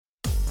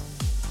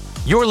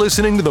You're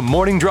listening to the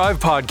Morning Drive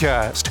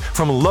podcast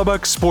from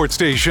Lubbock Sports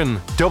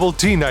Station, Double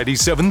T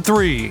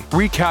 97.3,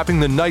 recapping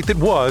the night that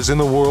was in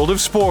the world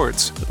of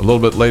sports. A little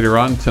bit later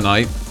on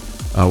tonight,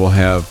 we'll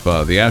have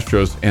the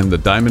Astros and the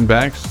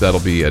Diamondbacks.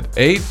 That'll be at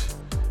 8.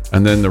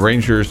 And then the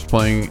Rangers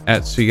playing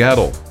at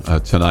Seattle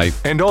tonight.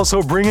 And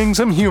also bringing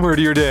some humor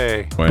to your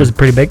day. Was it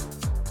pretty big?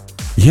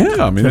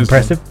 Yeah, I mean, it's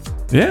impressive.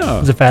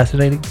 Yeah. Was it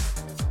fascinating?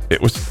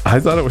 I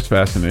thought it was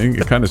fascinating.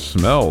 It kind of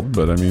smelled,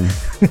 but I mean.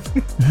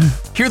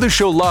 Hear the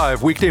show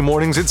live weekday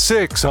mornings at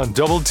 6 on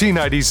Double T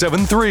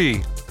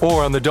 97.3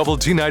 or on the Double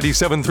T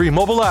 97.3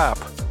 mobile app.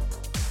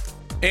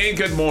 And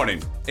good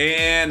morning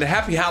and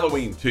happy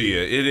Halloween to you.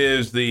 It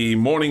is the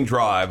Morning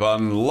Drive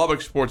on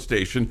Lubbock Sports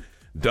Station,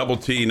 Double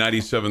T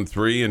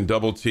 97.3 and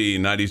Double T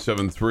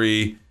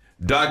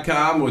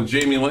 97.3.com with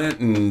Jamie Lent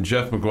and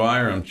Jeff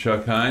McGuire. I'm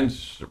Chuck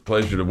Heinz. It's a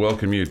pleasure to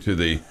welcome you to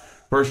the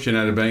First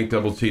United Bank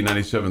Double T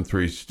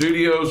 97.3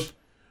 studios,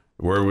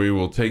 where we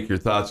will take your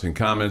thoughts and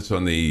comments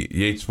on the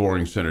Yates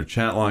Flooring Center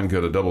chat line. Go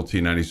to Double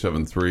T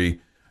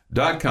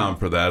 97.3.com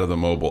for that, or the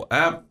mobile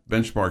app.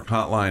 Benchmark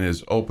hotline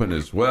is open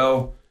as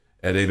well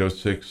at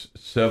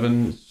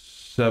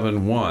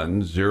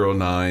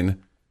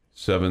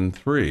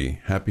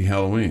 806-771-0973. Happy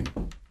Halloween.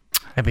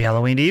 Happy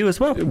Halloween to you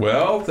as well.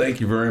 Well, thank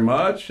you very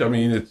much. I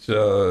mean, it's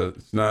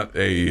not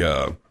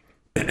a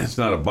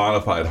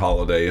bona fide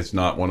holiday. It's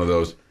not one of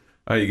those,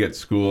 you get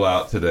school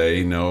out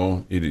today.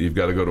 No, you've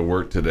got to go to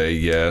work today.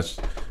 Yes.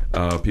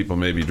 People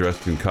may be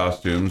dressed in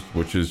costumes,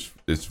 which is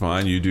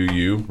fine. You do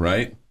you,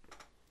 right?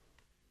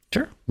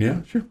 Sure.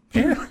 Yeah, sure.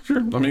 Yeah,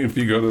 sure. I mean, if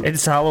you go to,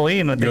 it's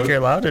Halloween. I think you're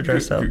allowed to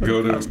dress up.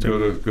 Go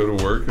to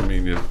work. I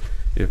mean,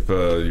 if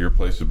your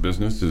place of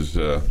business is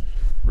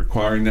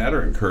requiring that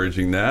or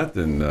encouraging that,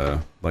 then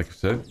like I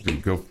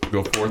said, go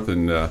forth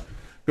and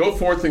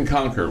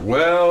conquer.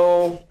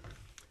 Well,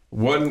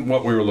 wasn't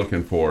what we were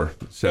looking for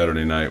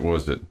Saturday night,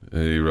 was it?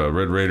 The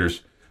Red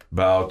Raiders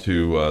bow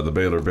to the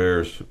Baylor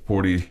Bears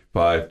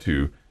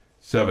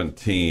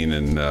 45-17,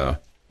 and man,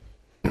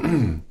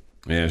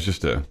 it's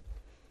just a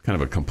kind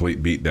of a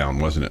complete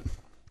beatdown, wasn't it?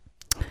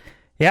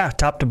 Yeah,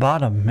 top to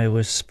bottom, it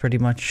was pretty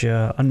much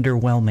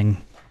underwhelming.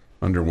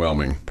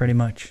 Underwhelming, pretty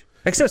much.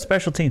 Except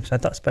special teams. I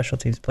thought special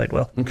teams played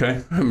well.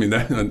 Okay, I mean,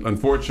 that,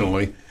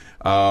 unfortunately,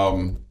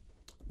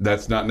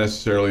 that's not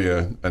necessarily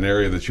an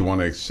area that you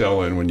want to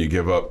excel in when you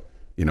give up,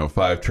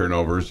 5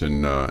 turnovers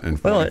and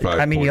 45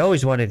 points. You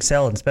always want to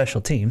excel in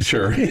special teams.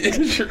 Sure,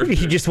 sure.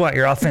 You just want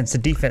your offense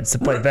and defense to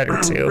play better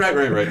too.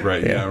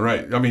 Right. Yeah,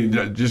 right. I mean,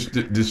 just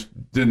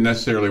didn't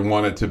necessarily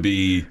want it to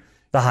be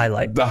the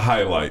highlight.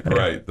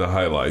 Right? The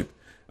highlight.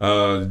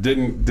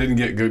 Didn't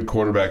get good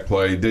quarterback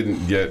play.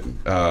 Didn't get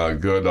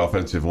good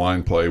offensive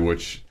line play,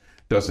 which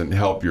doesn't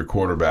help your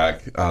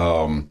quarterback.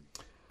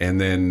 And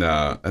then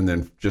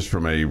just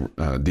from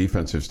a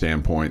defensive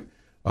standpoint,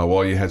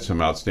 while you had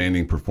some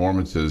outstanding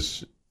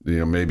performances,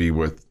 maybe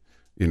with,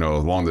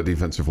 along the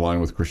defensive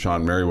line with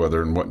Krishan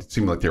Merriweather, and what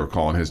seemed like they were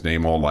calling his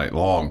name all night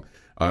long.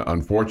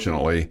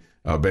 Unfortunately,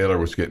 Baylor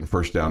was getting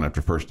first down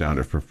after first down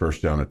after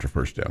first down after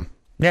first down.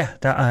 Yeah,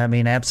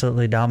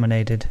 absolutely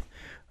dominated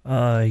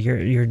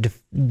your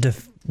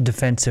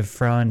defensive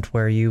front,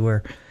 where you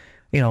were,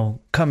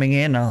 coming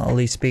in. I'll at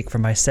least speak for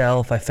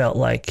myself. I felt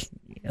like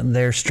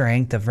their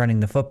strength of running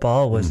the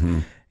football was,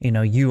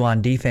 you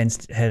on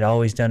defense had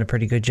always done a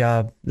pretty good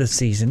job this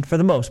season for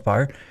the most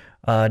part,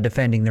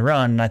 defending the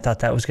run. And I thought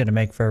that was going to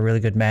make for a really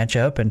good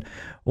matchup and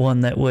one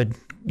that would,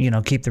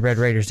 keep the Red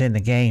Raiders in the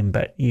game.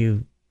 But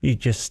you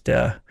just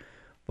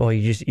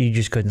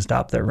couldn't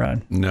stop their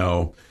run.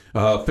 No,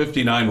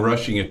 59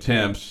 rushing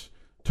attempts,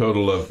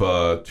 total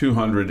of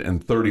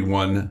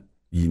 231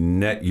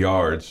 net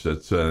yards.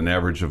 That's an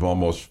average of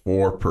almost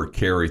 4 per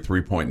carry,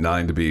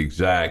 3.9 to be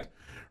exact.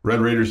 Red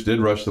Raiders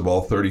did rush the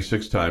ball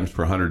 36 times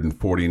for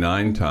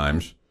 149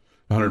 yards,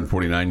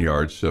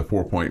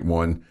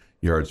 4.1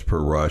 yards per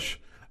rush.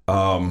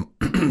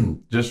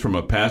 Just from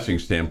a passing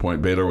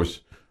standpoint, Baylor was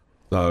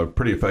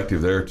pretty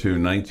effective there too,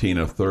 19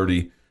 of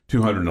 30,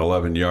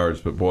 211 yards.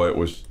 But boy, it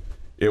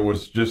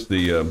was just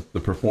the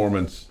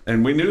performance,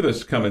 and we knew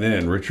this coming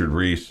in. Richard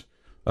Reese,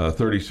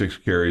 36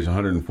 carries,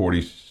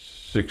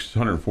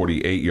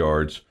 148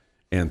 yards,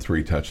 and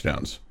 3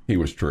 touchdowns. He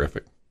was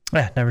terrific.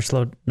 Yeah, never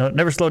slowed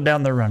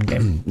down their run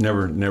game.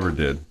 Never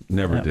did.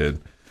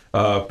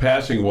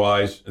 Passing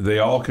wise, they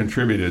all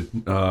contributed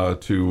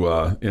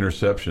to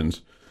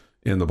interceptions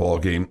in the ball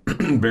game.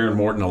 Baron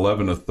Morton,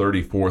 11 of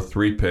 34,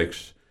 3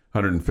 picks,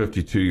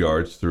 152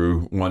 yards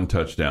through 1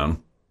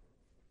 touchdown.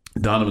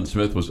 Donovan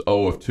Smith was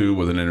 0 of 2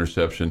 with an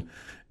interception,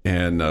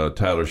 and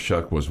Tyler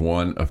Shuck was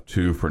 1 of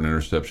 2 for an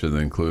interception that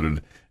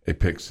included a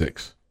pick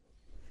 6.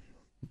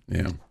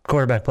 Yeah,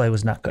 quarterback play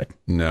was not good.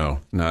 No,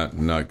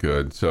 not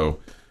good. So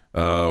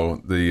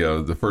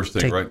the first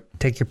thing, right?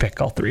 Take your pick,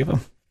 all 3 of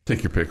them.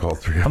 Take your pick, all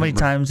 3 of them. How many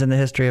times in the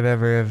history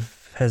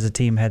has a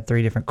team had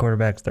 3 different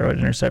quarterbacks throw an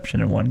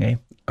interception in one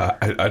game?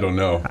 I don't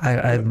know.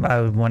 I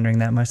was wondering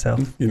that myself.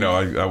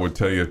 I would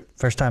tell you.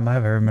 First time I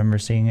ever remember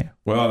seeing it.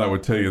 Well, and I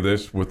would tell you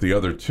this, with the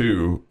other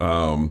 2,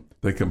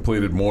 they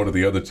completed more to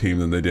the other team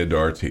than they did to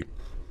our team.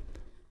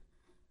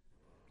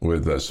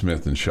 with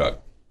Smith and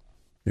Shuck.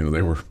 You know,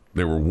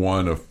 they were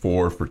 1 of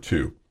 4 for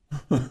 2.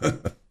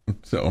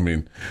 So I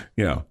mean,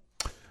 yeah.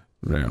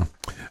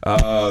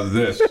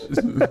 This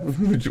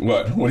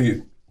what do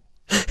you?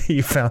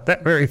 You found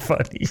that very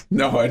funny.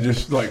 No, I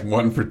just like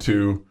 1 for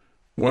 2,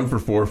 1 for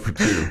 4 for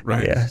 2.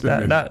 Right? Yeah,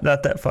 not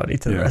that funny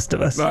to the rest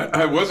of us.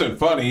 I wasn't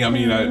funny. I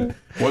mean, I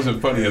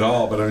wasn't funny at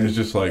all. But I mean, it's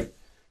just like,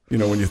 you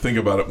know, when you think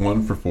about it,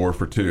 1 for 4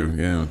 for 2. You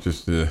know,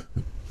 just.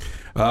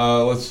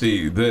 Let's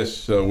see.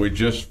 This we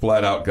just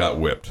flat out got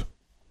whipped.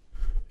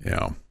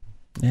 Yeah.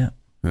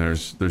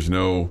 There's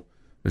no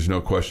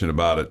question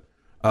about it.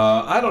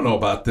 I don't know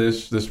about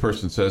this. This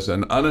person says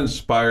an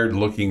uninspired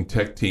looking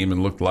Tech team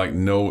and looked like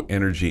no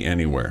energy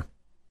anywhere.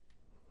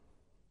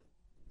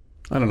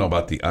 I don't know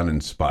about the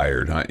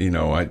uninspired.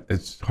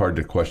 It's hard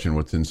to question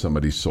what's in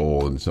somebody's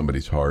soul and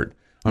somebody's heart.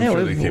 I'm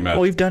sure they came out.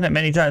 We've done it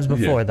many times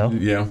before, though.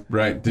 Yeah,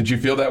 right. Did you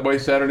feel that way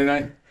Saturday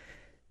night?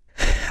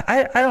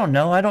 I don't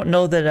know. I don't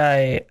know that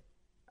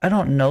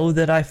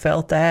I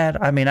felt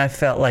that. I mean, I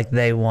felt like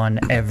they won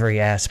every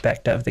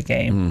aspect of the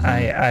game. Mm-hmm.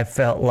 I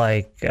felt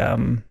like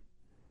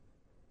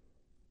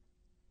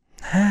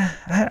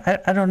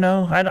I don't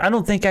know. I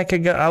don't think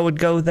I would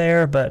go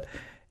there, but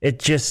it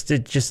just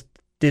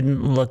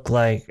didn't look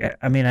like.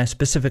 I mean, I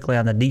specifically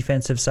on the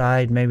defensive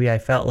side, maybe I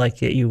felt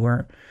like you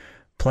weren't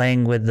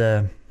playing with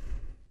the.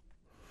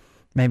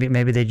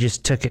 Maybe they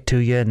just took it to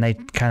you and they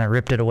kind of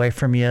ripped it away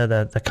from you,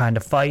 the kind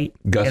of fight.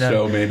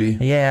 Gusto, maybe?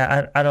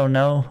 Yeah, I don't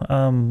know.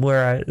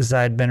 Whereas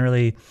I'd been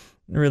really,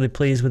 really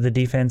pleased with the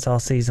defense all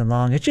season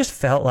long. It just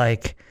felt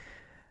like,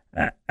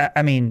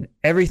 I mean,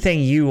 everything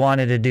you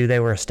wanted to do, they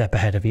were a step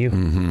ahead of you.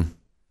 Mm-hmm.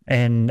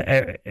 And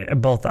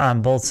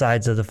on both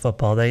sides of the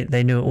football,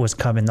 they knew it was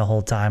coming the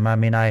whole time. I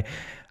mean, I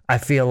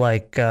feel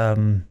like...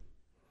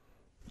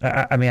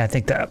 I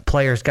think that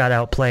players got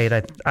outplayed.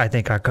 I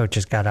think our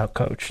coaches got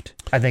outcoached.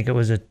 I think it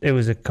was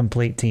a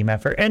complete team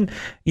effort. And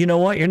you know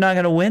what? You're not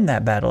going to win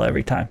that battle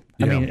every time.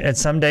 Yeah. I mean, at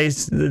some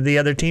days the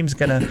other team's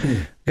gonna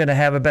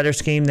have a better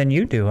scheme than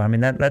you do. I mean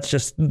that's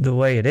just the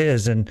way it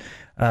is. And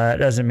it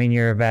doesn't mean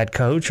you're a bad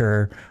coach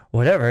or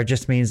whatever. It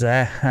just means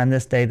that on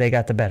this day they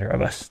got the better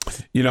of us.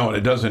 You know, and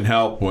it doesn't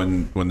help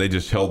when they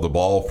just held the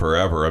ball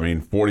forever. I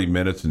mean, 40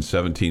 minutes and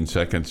 17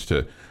 seconds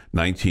to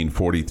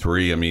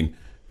 19:43. I mean.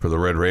 For the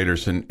Red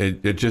Raiders, and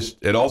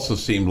it also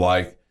seemed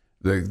like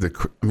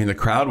the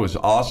crowd was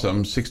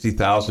awesome,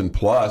 60,000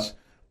 plus,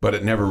 but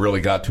it never really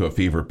got to a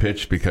fever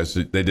pitch because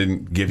they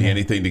didn't give you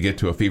anything to get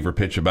to a fever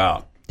pitch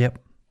about. Yep.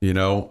 You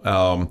know,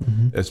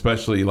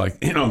 especially like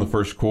in the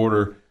first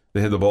quarter,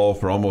 they had the ball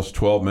for almost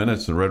 12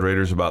 minutes, and Red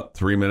Raiders about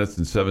 3 minutes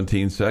and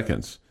 17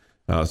 seconds.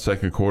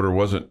 Second quarter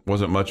wasn't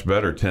much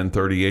better,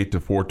 10:38 to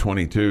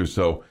 4:22.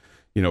 So,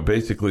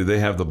 basically they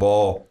have the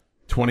ball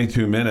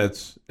 22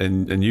 minutes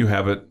and you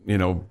have it,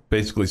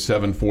 basically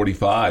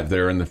 7:45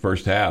 there in the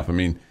first half. I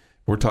mean,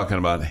 we're talking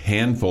about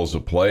handfuls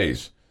of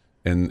plays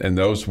and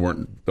those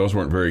weren't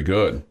very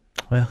good.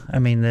 Well, I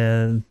mean,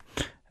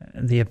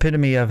 the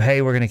epitome of,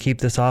 hey, we're going to keep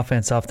this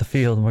offense off the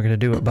field and we're going to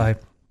do it by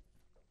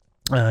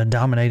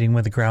dominating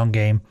with the ground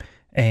game,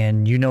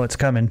 and it's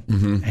coming,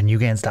 and you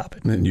can't stop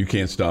it. And you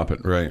can't stop it,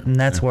 right. And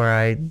that's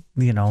where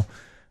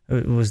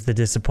it was the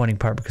disappointing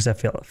part, because I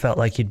felt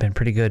like you'd been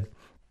pretty good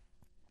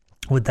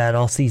with that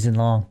all season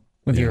long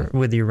with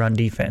your run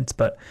defense,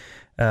 but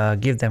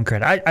give them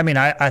credit.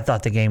 I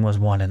thought the game was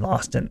won and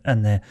lost in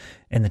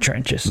the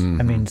trenches. Mm-hmm.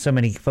 I mean, so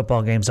many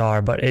football games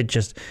are, but it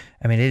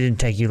didn't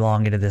take you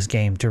long into this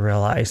game to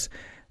realize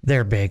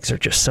their bigs are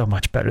just so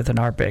much better than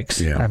our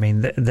bigs. Yeah. I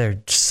mean,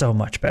 they're so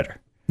much better.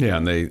 Yeah,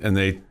 and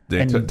they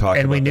talked,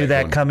 and we knew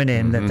that coming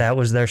in, that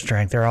was their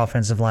strength, their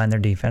offensive line, their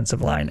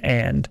defensive line,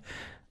 and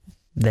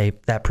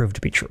that proved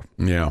to be true.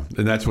 Yeah,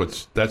 and that's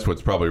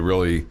what's probably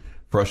really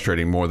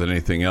frustrating more than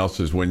anything else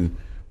is when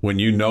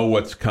you know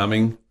what's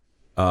coming.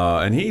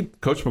 And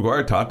Coach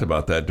McGuire talked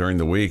about that during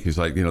the week. He's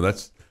like,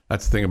 that's the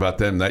thing about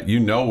them, that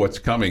what's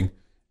coming,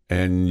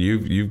 and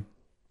you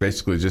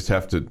basically just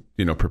have to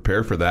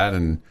prepare for that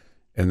and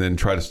then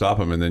try to stop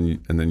them, and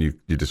then you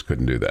just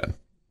couldn't do that,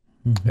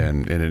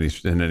 and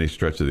in any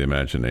stretch of the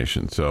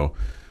imagination. So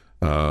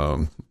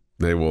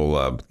they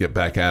will get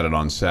back at it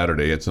on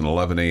Saturday. It's an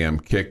 11 a.m.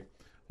 kick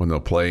when they'll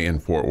play in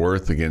Fort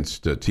Worth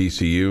against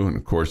TCU, and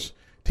of course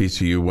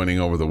TCU winning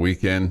over the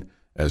weekend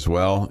as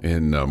well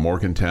in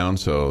Morgantown,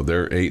 so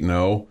they're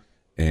 8-0,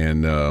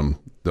 and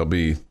they'll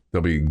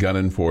be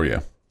gunning for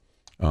you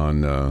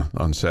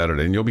on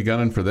Saturday, and you'll be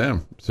gunning for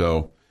them.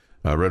 So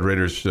Red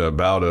Raiders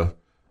bow to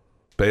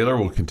Baylor.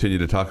 We'll continue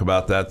to talk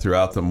about that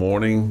throughout the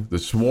morning.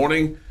 This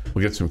morning,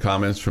 we'll get some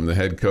comments from the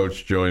head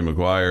coach, Joey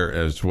McGuire,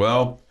 as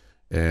well,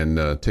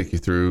 and take you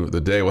through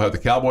the day. We'll have the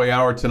Cowboy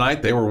Hour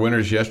tonight. They were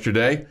winners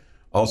yesterday.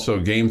 Also,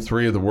 Game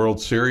 3 of the World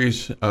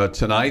Series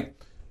tonight.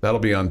 That'll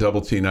be on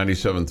Double T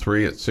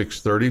 97.3 at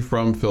 6:30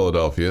 from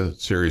Philadelphia.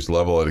 Series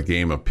level at a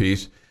game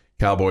apiece.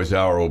 Cowboys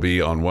Hour will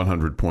be on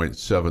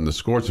 100.7 The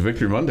Score. It's a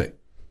Victory Monday.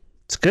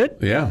 It's good.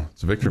 Yeah,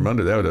 it's a Victory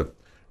Monday. That was a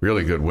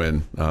really good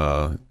win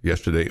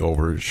yesterday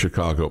over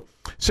Chicago.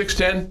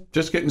 6:10,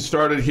 just getting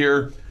started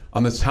here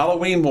on this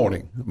Halloween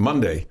morning,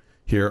 Monday,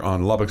 here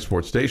on Lubbock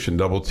Sports Station,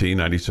 Double T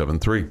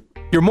 97.3.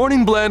 Your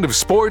morning blend of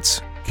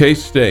sports.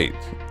 K-State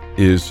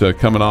is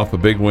coming off a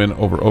big win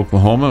over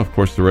Oklahoma. Of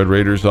course, the Red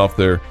Raiders off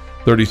their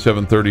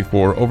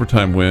 37-34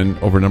 overtime win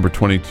over number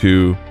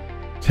 22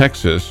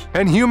 Texas.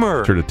 And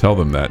humor. Sure to tell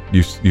them that.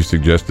 You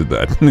suggested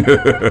that.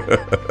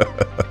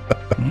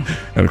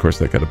 And, of course,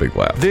 that got a big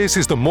laugh. This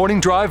is the Morning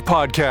Drive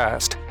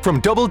Podcast from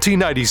Double T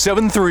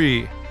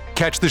 97.3.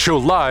 Catch the show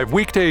live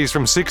weekdays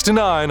from 6 to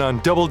 9 on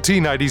Double T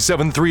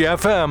 97.3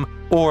 FM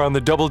or on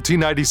the Double T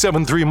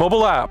 97.3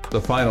 mobile app.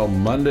 The final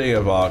Monday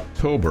of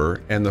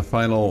October and the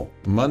final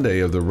Monday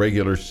of the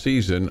regular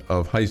season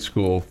of high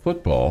school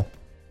football.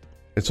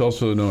 It's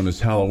also known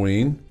as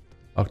Halloween,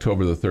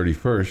 October the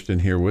 31st,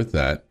 and here with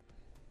that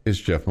is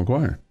Jeff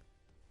McGuire.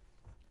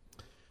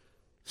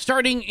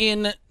 Starting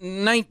in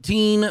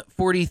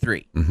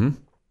 1943, the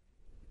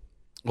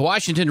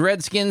Washington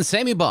Redskins'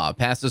 Sammy Baugh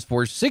passes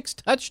for 6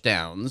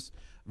 touchdowns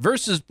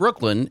versus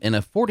Brooklyn in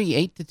a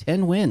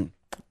 48-10 win.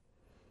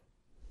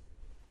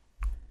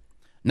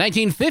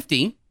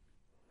 1950,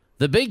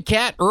 the Big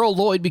Cat Earl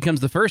Lloyd becomes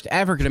the first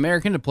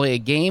African-American to play a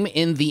game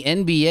in the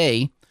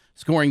NBA,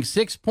 scoring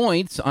 6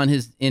 points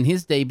in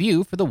his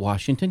debut for the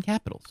Washington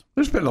Capitals.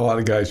 There's been a lot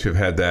of guys who've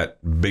had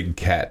that Big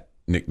Cat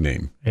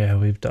nickname. Yeah,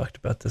 we've talked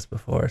about this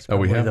before. It's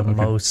probably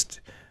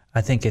most.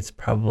 I think it's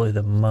probably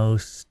the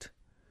most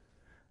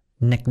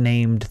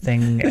nicknamed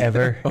thing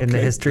ever in the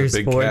history of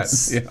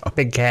sports. Cat, yeah.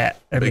 Big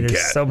Cat. I mean,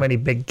 there's so many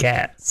Big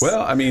Cats.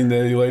 Well, I mean,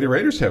 the Lady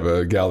Raiders have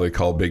a gal they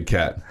call Big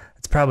Cat.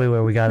 That's probably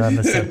where we got on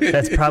this.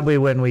 That's probably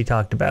when we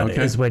talked about it.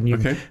 Is when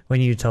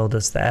you told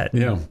us that.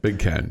 Yeah, Big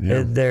Cat.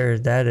 Yeah.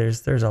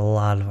 There's a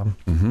lot of them.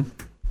 Mm-hmm.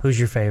 Who's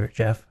your favorite,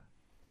 Jeff?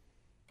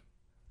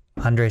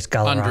 Andres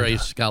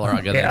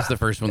Galarraga. That's the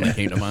first one that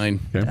came to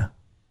mind. Okay. Yeah.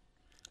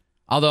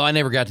 Although I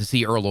never got to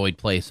see Earl Lloyd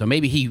play, so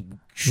maybe he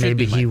should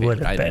be my favorite. Would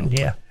have been.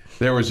 Yeah.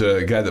 There was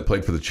a guy that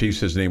played for the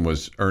Chiefs. His name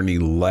was Ernie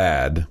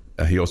Ladd.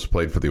 He also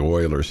played for the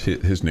Oilers.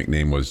 His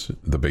nickname was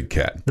the Big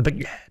Cat. The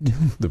Big Cat.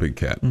 The Big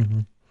Cat. Mm-hmm.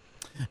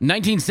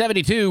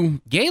 1972,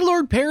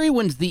 Gaylord Perry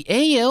wins the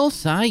AL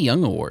Cy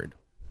Young Award.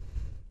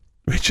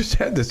 We just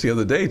had this the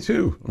other day,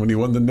 too, when he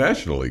won the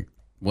National League.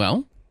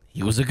 Well,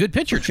 he was a good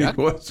pitcher, Chuck.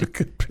 He was a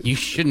good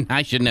pitcher.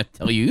 I shouldn't have to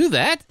tell you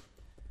that.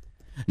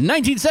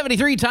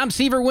 1973, Tom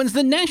Seaver wins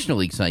the National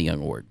League Cy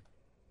Young Award.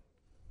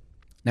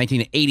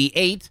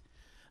 1988,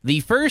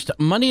 the first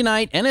Monday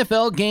night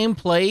NFL game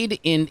played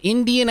in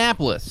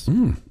Indianapolis.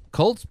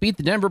 Colts beat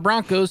the Denver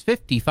Broncos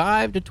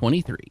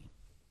 55-23.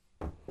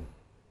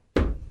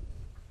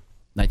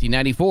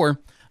 1994,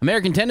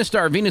 American tennis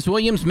star Venus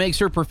Williams makes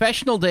her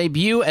professional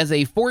debut as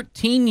a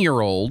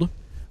 14-year-old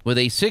with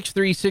a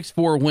 6-3,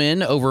 6-4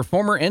 win over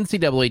former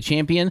NCAA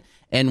champion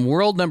and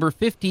world number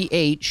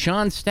 58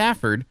 Sean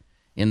Stafford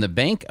in the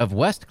Bank of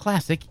West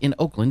Classic in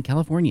Oakland,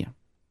 California.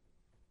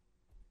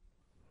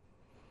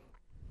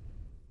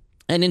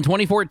 And in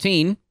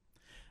 2014,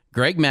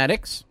 Greg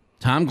Maddux,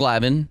 Tom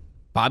Glavine,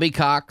 Bobby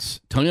Cox,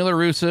 Tony La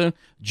Russa,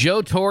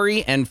 Joe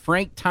Torre, and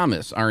Frank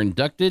Thomas are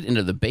inducted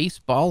into the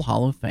Baseball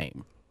Hall of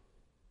Fame.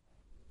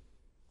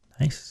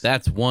 Nice.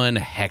 That's one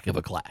heck of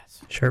a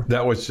class. Sure.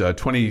 That was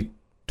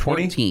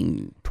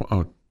 2014.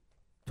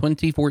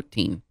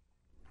 2014.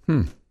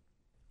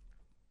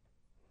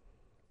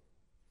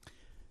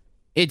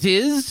 It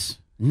is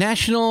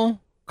National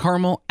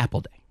Caramel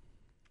Apple Day.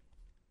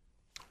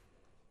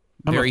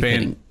 I'm Very a fan.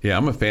 fitting. Yeah,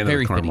 I'm a fan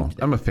Very of the caramel.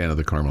 fitting. I'm a fan of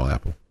the caramel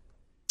apple.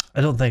 I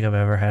don't think I've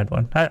ever had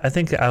one. I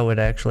think I would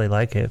actually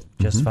like it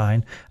just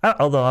fine.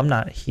 Although I'm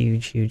not a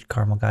huge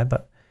caramel guy,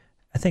 but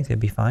I think they'd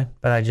be fine.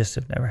 But I just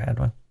have never had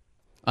one.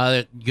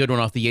 Good one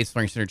off the Yates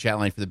Learning Center chat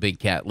line for the Big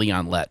Cat,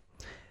 Leon Lett.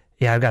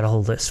 Yeah, I've got a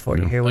whole list for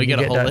you here when you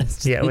get done.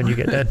 List? Yeah, when you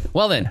get done.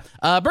 Well then,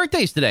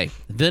 birthdays today.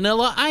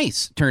 Vanilla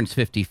Ice turns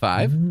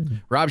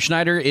 55. Rob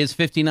Schneider is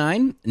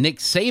 59. Nick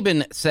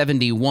Saban,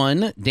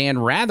 71. Dan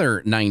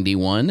Rather,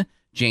 91.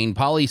 Jane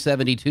Pauley,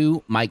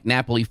 72. Mike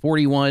Napoli,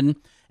 41.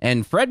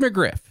 And Fred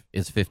McGriff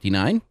is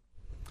 59.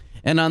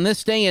 And on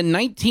this day in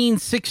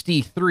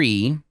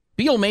 1963,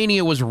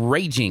 Beatlemania was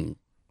raging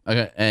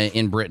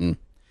in Britain,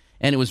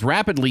 and it was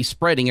rapidly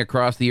spreading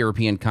across the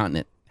European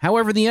continent.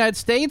 However, in the United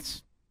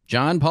States,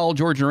 John, Paul,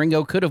 George, and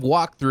Ringo could have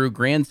walked through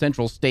Grand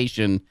Central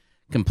Station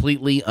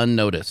completely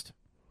unnoticed.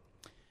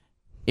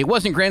 It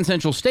wasn't Grand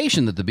Central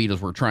Station that the Beatles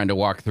were trying to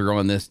walk through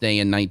on this day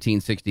in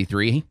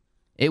 1963.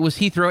 It was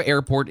Heathrow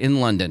Airport in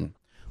London,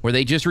 where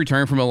they just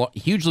returned from a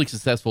hugely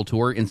successful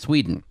tour in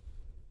Sweden.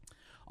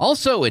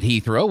 Also at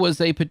Heathrow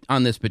was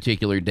on this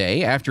particular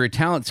day, after a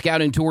talent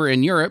scouting tour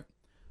in Europe,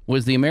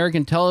 was the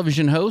American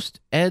television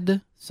host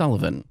Ed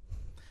Sullivan.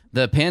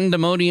 The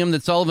pandemonium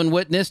that Sullivan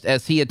witnessed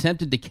as he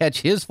attempted to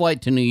catch his flight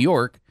to New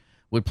York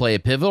would play a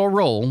pivotal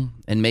role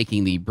in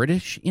making the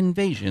British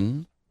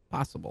invasion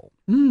possible.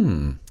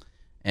 And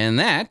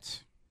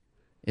that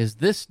is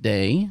this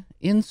day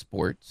in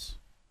sports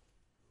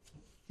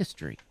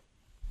history.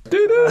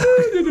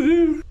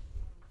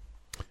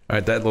 All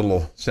right, that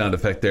little sound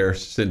effect there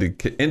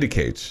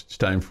indicates it's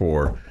time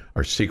for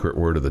our secret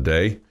word of the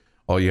day.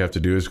 All you have to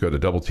do is go to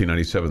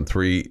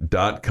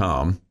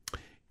doublet97.3.com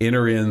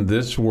enter in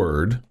this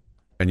word,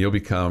 and you'll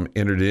become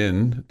entered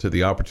in to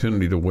the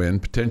opportunity to win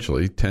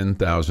potentially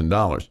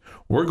 $10,000.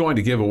 We're going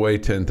to give away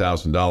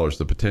 $10,000.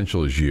 The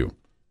potential is you.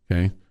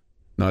 Okay.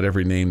 Not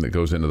every name that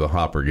goes into the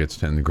hopper gets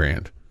 10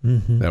 grand.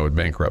 Mm-hmm. That would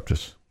bankrupt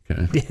us.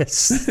 Okay.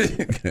 Yes.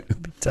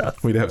 It'd be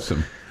tough. We'd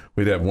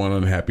have one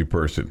unhappy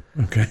person.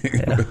 Okay.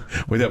 Yeah.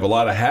 We'd have a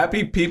lot of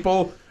happy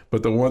people,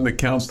 but the one that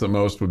counts the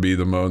most would be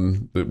the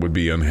one that would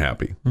be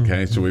unhappy.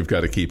 Okay. Mm-hmm. So we've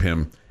got to keep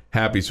him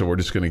happy. So we're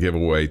just going to give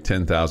away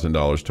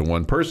 $10,000 to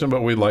one person,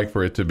 but we'd like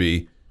for it to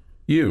be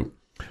you.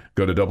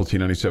 Go to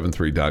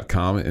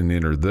doublet973.com and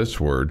enter this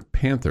word,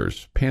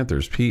 Panthers.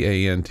 Panthers,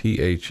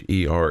 Panthers.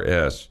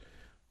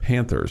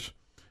 Panthers.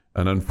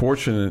 An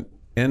unfortunate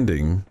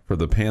ending for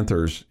the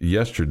Panthers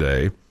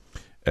yesterday,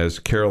 as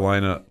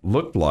Carolina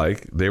looked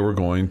like they were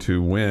going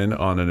to win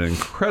on an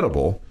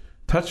incredible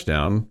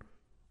touchdown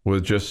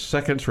with just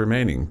seconds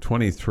remaining,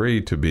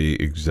 23 to be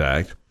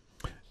exact.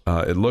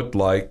 It looked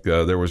like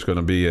there was going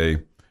to be a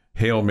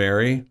Hail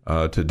Mary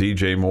to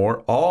DJ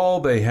Moore. All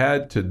they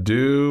had to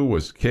do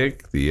was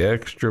kick the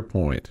extra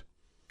point.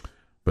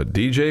 But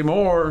DJ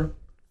Moore,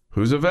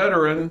 who's a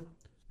veteran,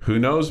 who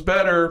knows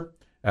better,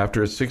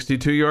 after a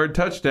 62-yard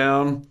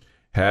touchdown,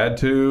 had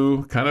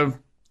to kind of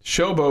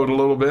showboat a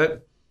little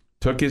bit,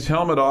 took his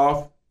helmet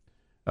off,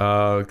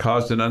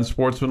 caused an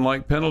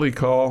unsportsmanlike penalty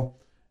call,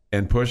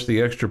 and pushed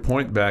the extra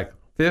point back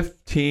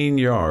 15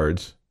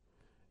 yards.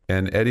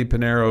 And Eddie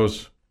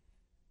Pinero's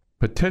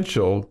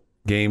potential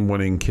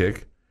game-winning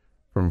kick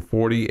from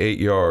 48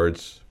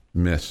 yards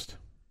missed.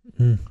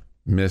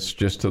 Missed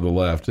just to the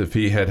left. If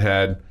it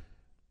had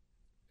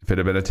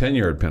been a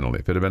 10-yard penalty,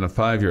 if it had been a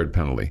 5-yard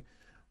penalty.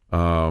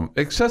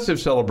 Excessive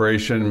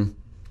celebration,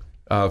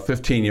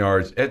 15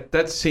 yards.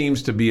 That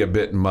seems to be a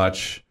bit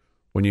much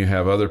when you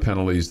have other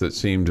penalties that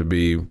seem to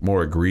be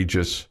more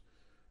egregious.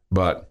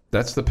 But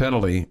that's the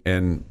penalty,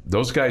 and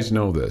those guys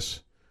know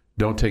this.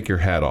 Don't take your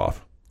hat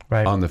off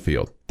on the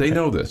field. They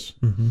know this.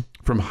 Mm-hmm.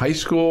 From high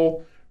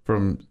school,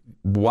 from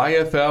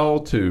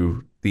YFL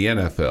to the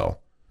NFL,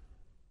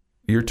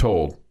 you're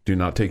told, do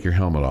not take your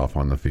helmet off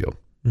on the field.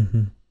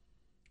 Mm-hmm.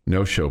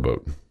 No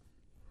showboat.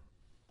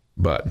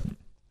 But as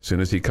soon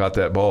as he caught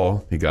that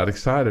ball, he got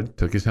excited,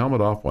 took his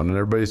helmet off, wanted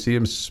everybody to see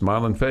him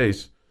smiling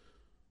face.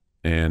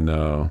 And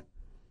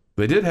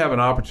they did have an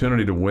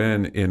opportunity to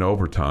win in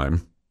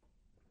overtime.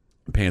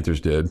 The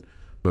Panthers did.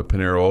 But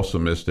Pinero also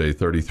missed a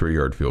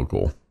 33-yard field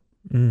goal.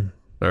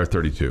 Or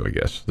 32, I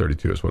guess.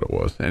 32 is what it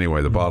was.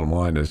 Anyway, the bottom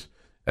line is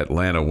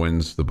Atlanta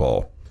wins the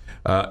ball.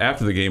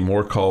 After the game,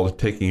 Moore called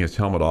taking his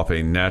helmet off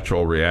a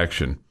natural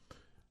reaction,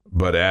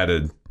 but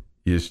added,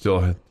 you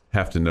still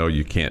have to know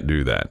you can't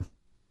do that.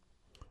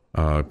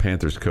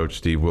 Panthers coach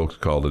Steve Wilkes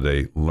called it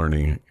a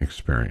learning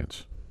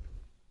experience.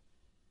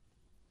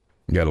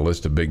 You got a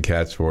list of big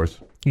cats for us?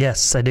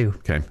 Yes, I do.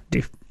 Okay.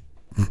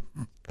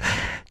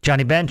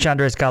 Johnny Bench,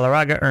 Andres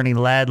Galarraga, Ernie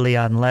Ladd,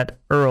 Leon Lett,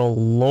 Earl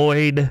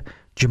Lloyd,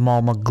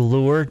 Jamal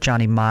McGlure,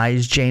 Johnny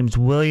Mize, James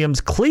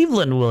Williams,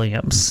 Cleveland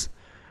Williams,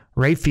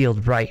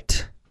 Rayfield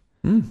Wright,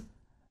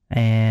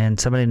 and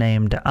somebody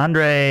named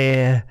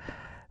Andrei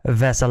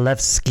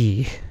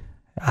Vasilevsky,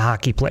 a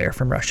hockey player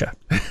from Russia.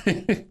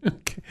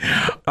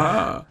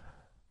 I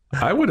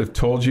would have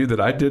told you that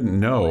I didn't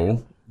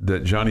know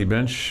that Johnny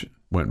Bench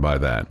went by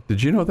that.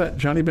 Did you know that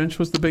Johnny Bench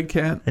was the big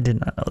cat? I did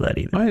not know that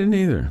either. I didn't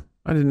either.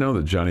 I didn't know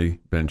that Johnny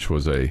Bench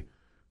was a,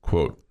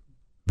 quote,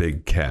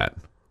 big cat.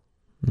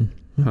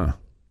 Huh.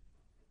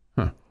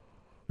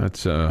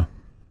 That's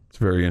it's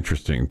very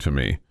interesting to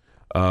me.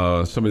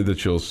 Somebody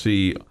that you'll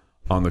see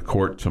on the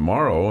court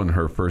tomorrow in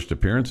her first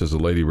appearance as a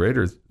Lady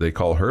Raider, they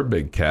call her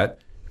Big Cat,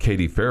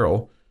 Katie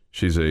Farrell.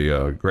 She's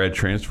a grad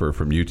transfer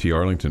from UT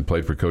Arlington,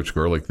 played for Coach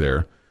Gerlich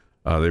there.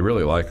 They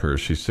really like her.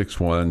 She's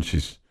 6'1".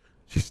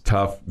 She's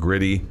tough,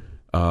 gritty.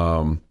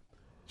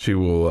 She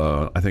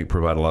will, I think,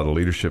 provide a lot of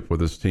leadership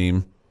with this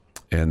team,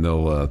 and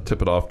they'll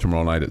tip it off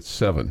tomorrow night at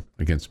 7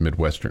 against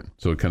Midwestern.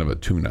 So kind of a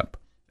tune-up,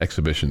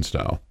 exhibition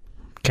style.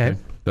 Okay.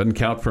 Doesn't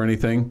count for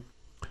anything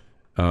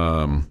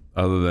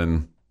other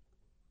than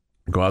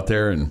go out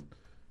there and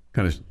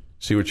kind of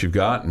see what you've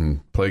got and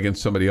play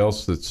against somebody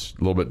else that's a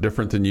little bit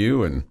different than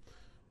you and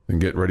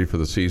get ready for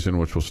the season,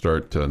 which will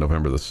start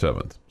November the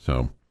 7th.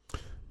 So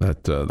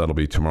that'll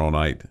be tomorrow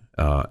night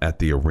at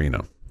the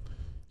arena.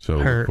 So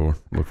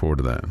look forward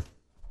to that.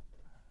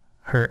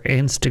 Her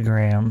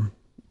Instagram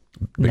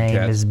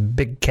name is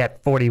Big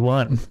Cat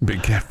 41.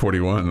 Big Cat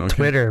 41. Okay.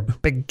 Twitter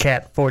Big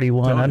Cat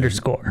 41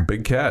 _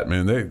 Big Cat,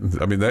 man.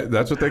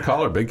 That's what they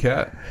call her, Big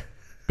Cat.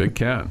 Big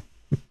Cat.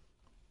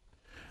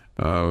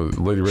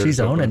 Lady Raider. She's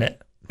owning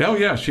it. Oh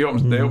yeah,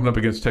 they open up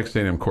against Texas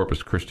A&M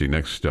Corpus Christi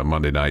next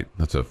Monday night.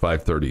 That's a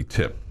 5:30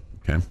 tip.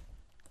 Okay.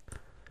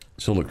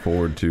 So look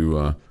forward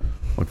to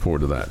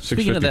that.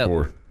 Speaking of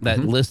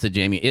that listed,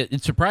 Jamie,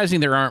 it's surprising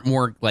there aren't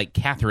more like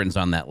Catherines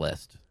on that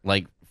list,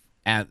 like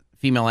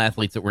female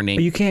athletes that were named.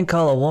 But you can't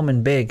call a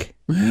woman big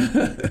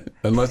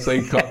unless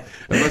they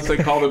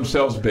call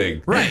themselves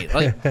big, right?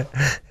 Like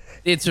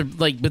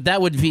but that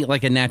would be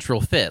like a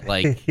natural fit,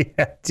 like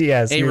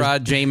yes,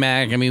 A-Rod,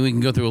 J-Mac. I mean, we can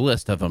go through a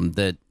list of them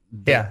that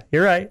Yeah,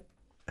 you're right.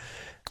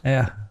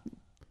 Yeah.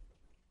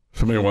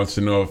 Somebody wants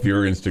to know if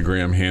your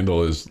Instagram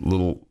handle is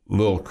little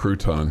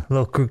crouton.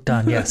 Little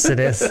crouton, yes, it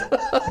is.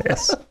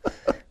 Yes.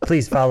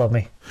 Please follow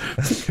me.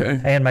 Okay.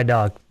 And my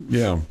dog.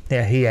 Yeah.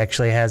 Yeah, he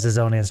actually has his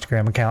own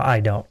Instagram account. I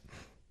don't.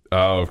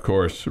 Oh, of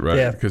course, right?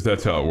 Yeah. Because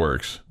that's how it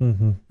works.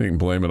 Mm-hmm. You can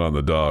blame it on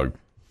the dog.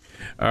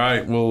 All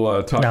right,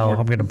 we'll talk No, more.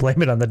 I'm going to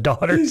blame it on the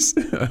daughters.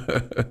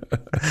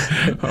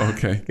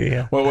 Okay.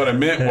 Yeah. Well, what I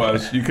meant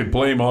was you could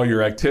blame all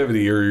your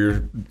activity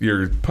or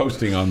your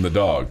posting on the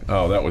dog.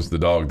 Oh, that was the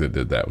dog that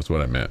did that, was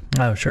what I meant.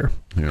 Oh, sure.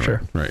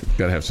 Sure. Right.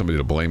 Got to have somebody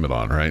to blame it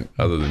on, right?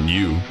 Other than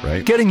you,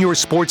 right? Getting your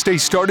sports day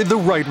started the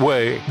right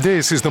way.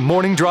 This is the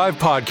Morning Drive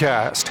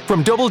Podcast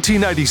from Double T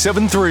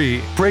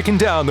 97.3, breaking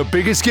down the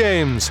biggest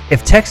games.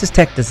 If Texas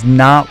Tech does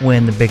not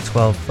win the Big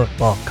 12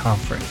 football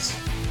conference,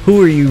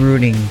 who are you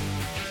rooting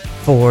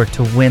for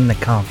to win the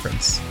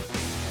conference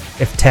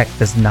if Tech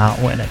does not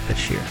win it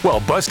this year? Well,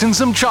 busting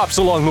some chops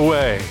along the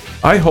way.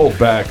 I hold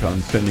back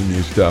on sending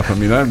you stuff. I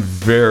mean, I'm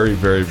very,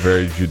 very,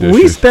 very judicious.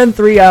 We spend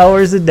 3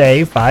 hours a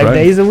day, 5 Right.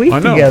 days a week I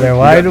know. together.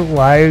 Yeah.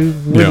 Why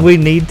would Yeah. we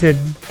need to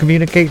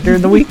communicate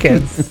during the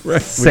weekends? Right.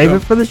 We Save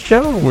don't. it for the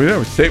show. We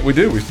do.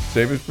 We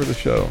save it for the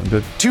show.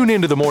 Tune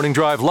into the Morning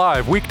Drive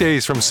live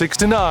weekdays from 6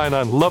 to 9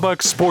 on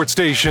Lubbock Sports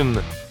Station,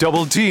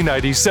 Double T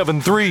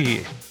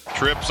 97.3.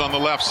 Trips on the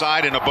left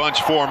side in a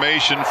bunch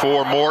formation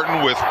for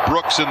Morton with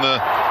Brooks in the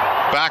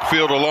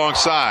backfield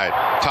alongside.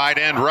 Tight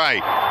end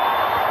right.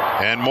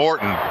 And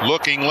Morton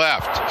looking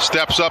left.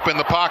 Steps up in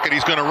the pocket.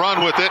 He's going to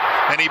run with it.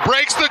 And he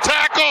breaks the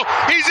tackle.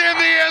 He's in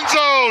the end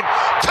zone.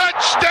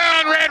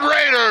 Touchdown, Red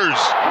Raiders.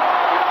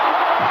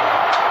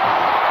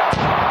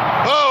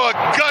 Oh, a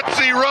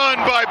gutsy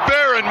run by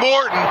Baron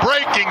Morton.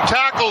 Breaking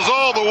tackles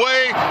all the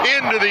way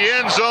into the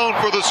end zone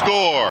for the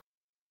score.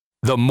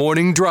 The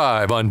Morning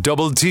Drive on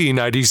Double T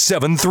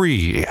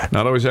 97.3.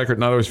 Not always accurate,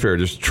 not always fair.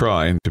 Just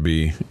trying to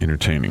be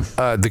entertaining.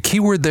 The key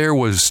word there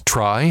was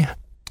try.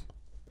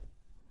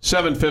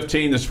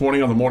 7:15 this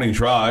morning on the Morning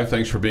Drive.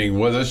 Thanks for being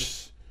with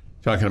us.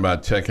 Talking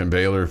about Tech and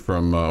Baylor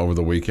from over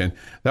the weekend.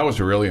 That was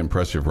a really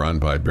impressive run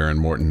by Baron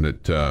Morton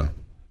that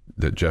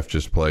Jeff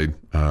just played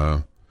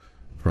from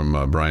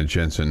Brian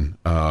Jensen,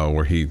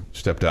 where he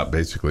stepped out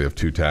basically of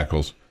 2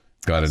 tackles,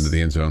 got into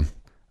the end zone.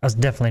 I was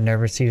definitely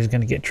nervous he was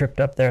going to get tripped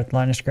up there at the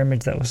line of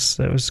scrimmage. That was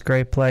a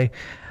great play.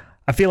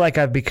 I feel like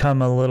I've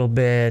become a little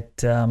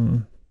bit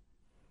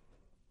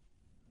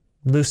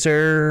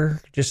looser,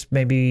 just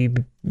maybe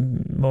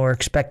more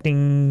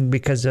expecting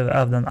because of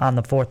on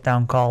the 4th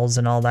down calls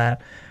and all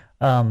that.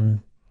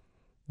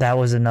 That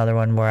was another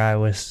one where I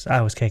was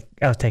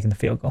taking the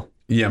field goal.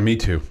 Yeah, me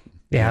too.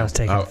 Yeah, I was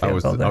taking the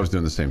field goal there. I was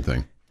doing the same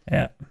thing.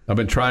 Yeah, I've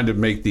been trying to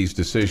make these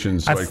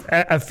decisions.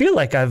 I feel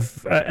like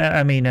I've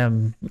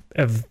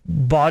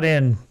bought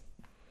in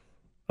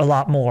a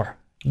lot more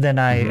than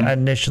I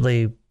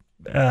initially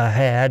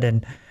had,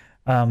 and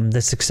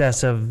the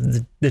success of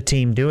the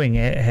team doing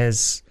it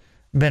has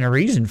been a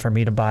reason for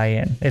me to buy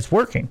in. It's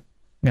working,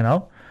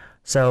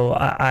 So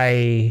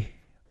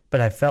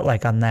but I felt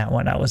like on that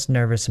one I was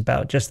nervous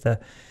about just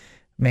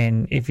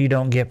if you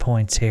don't get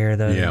points here,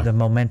 the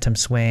momentum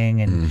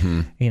swing,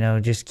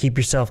 and just keep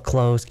yourself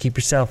close, keep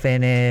yourself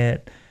in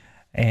it,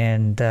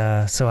 and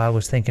so I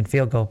was thinking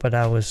field goal, but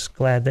I was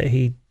glad that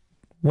he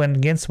went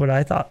against what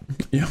I thought.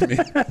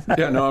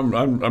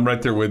 I'm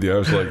right there with you. I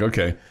was like,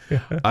 okay,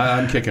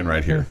 I'm kicking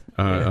right here.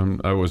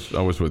 I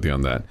was with you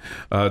on that.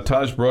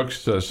 Taj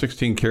Brooks,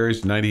 16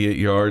 carries, 98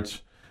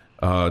 yards,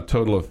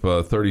 total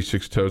of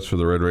 36 totes for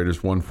the Red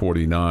Raiders,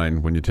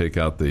 149 when you take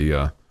out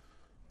the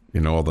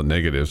all the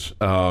negatives.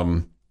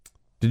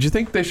 Did you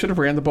think they should have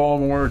ran the ball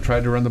more or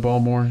tried to run the ball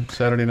more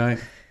Saturday night?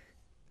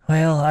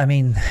 Well,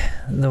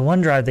 the one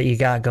drive that you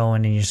got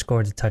going and you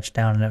scored the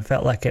touchdown, and it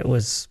felt like it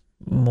was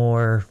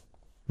more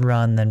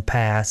run than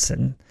pass,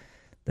 and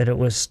that it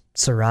was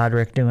Sir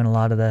Roderick doing a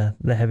lot of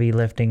the heavy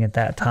lifting at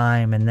that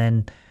time. And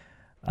then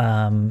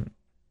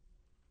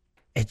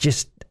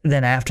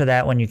then after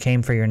that, when you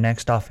came for your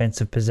next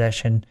offensive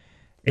possession,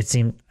 it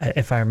seemed,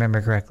 if I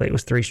remember correctly, it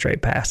was 3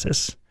 straight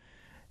passes.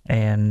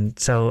 And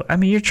so,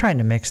 you're trying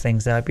to mix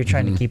things up. You're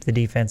trying to keep the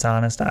defense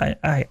honest.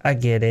 I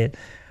get it.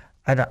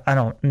 I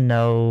don't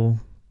know.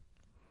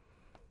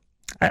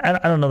 I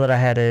don't know that I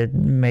had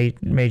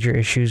major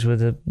issues with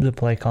the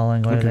play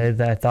calling.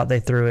 That I thought they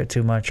threw it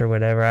too much or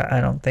whatever.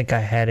 I don't think I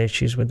had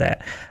issues with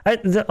that.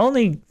 The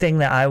only thing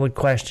that I would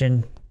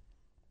question,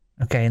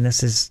 okay, and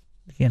this is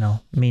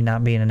me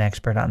not being an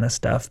expert on this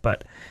stuff,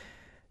 but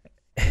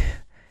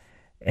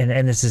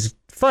and this is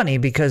funny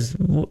because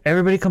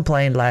everybody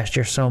complained last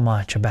year so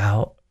much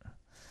about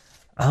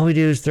all we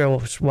do is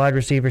throw wide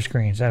receiver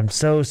screens. I'm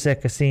so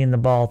sick of seeing the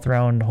ball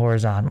thrown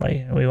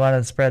horizontally. We want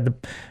to spread the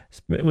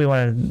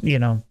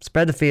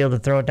field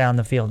and throw it down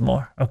the field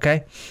more.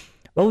 Okay.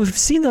 Well, we've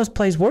seen those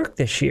plays work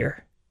this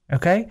year.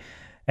 Okay.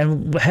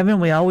 And haven't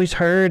we always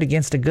heard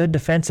against a good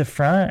defensive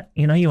front,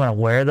 you want to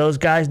wear those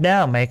guys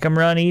down, make them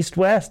run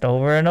east-west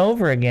over and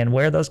over again,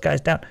 wear those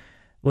guys down.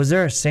 Was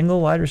there a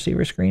single wide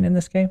receiver screen in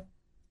this game?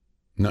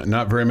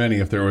 Not very many.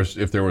 If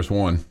there was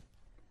one.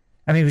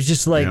 I mean, it was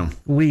just like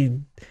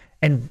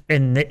and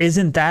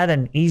isn't that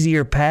an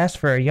easier pass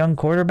for a young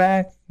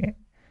quarterback?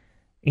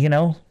 You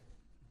know,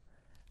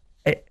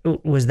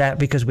 was that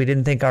because we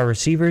didn't think our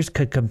receivers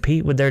could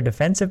compete with their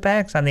defensive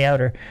backs on the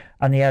outer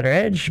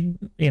edge,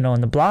 you know,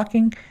 in the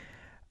blocking?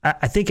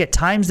 I think at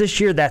times this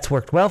year that's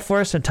worked well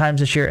for us, and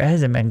times this year it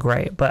hasn't been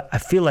great. But I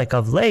feel like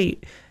of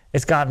late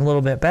it's gotten a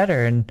little bit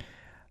better, and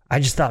I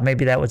just thought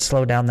maybe that would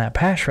slow down that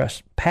pass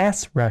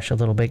rush a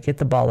little bit, get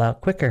the ball out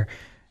quicker.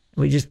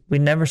 We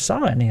never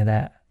saw any of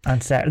that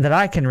on Saturday that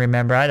I can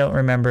remember. I don't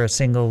remember a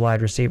single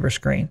wide receiver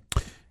screen.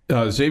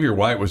 Xavier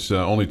White was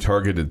only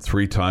targeted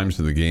 3 times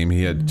in the game.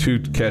 He had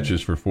 2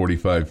 catches for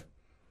 45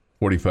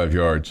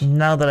 yards.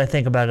 Now that I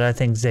think about it, I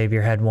think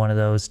Xavier had one of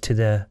those to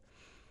the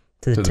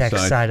Tech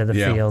side of the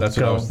field, that's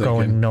what I was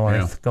thinking.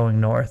 Going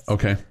north.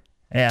 Okay.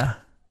 Yeah.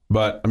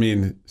 But, I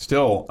mean,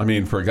 still,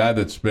 for a guy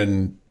that's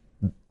been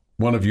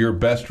one of your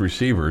best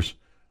receivers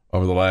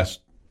over the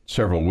last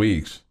several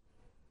weeks,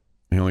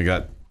 he only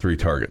got 3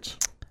 targets.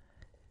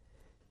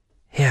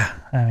 Yeah,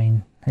 I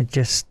mean,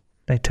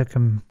 they took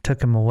him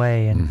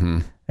away,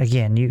 and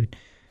again, your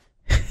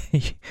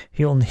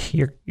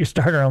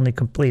starter only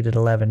completed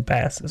 11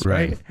 passes,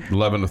 right?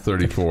 11 to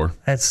 34.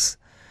 That's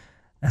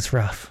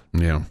rough.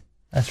 Yeah.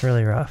 That's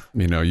really rough.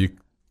 You know, you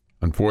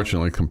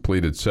unfortunately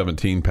completed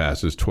 17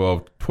 passes,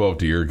 12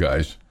 to your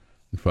guys,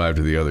 and 5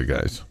 to the other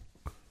guys.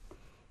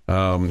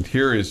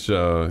 Here's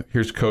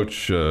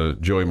Coach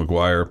Joey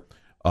McGuire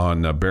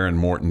on Baron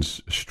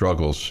Morton's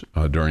struggles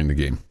during the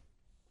game.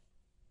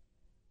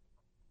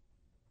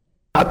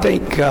 I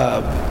think,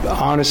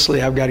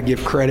 honestly, I've got to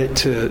give credit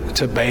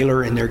to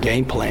Baylor and their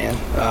game plan.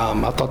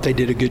 I thought they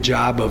did a good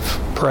job of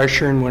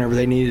pressuring whenever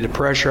they needed to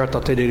pressure. I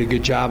thought they did a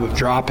good job of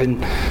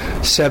dropping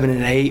 7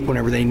 and 8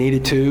 whenever they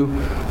needed to.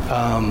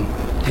 I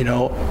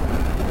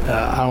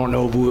don't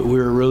know if we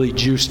were really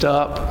juiced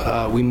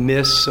up. We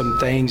missed some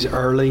things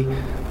early.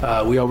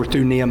 We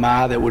overthrew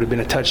Nehemiah that would have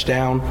been a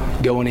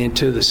touchdown going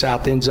into the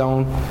south end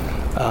zone.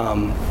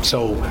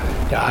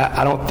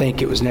 I don't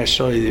think it was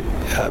necessarily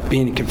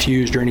being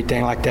confused or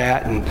anything like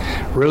that. And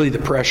really the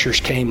pressures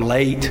came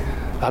late.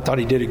 I thought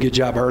he did a good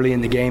job early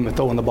in the game of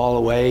throwing the ball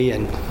away.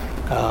 And,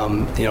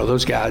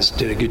 those guys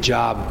did a good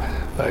job.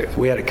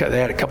 They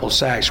had a couple of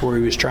sacks where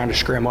he was trying to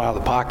scramble out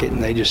of the pocket,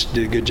 and they just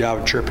did a good job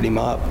of tripping him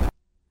up.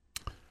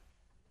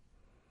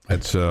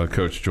 That's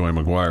Coach Joey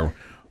McGuire.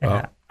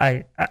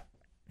 I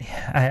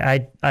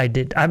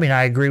did. I mean,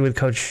 I agree with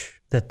Coach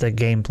that the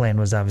game plan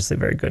was obviously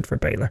very good for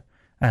Baylor.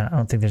 I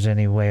don't think there's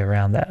any way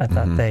around that.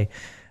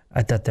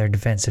 I thought their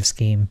defensive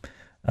scheme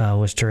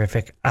was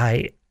terrific.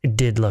 It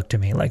did look to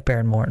me like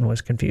Baron Morton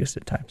was confused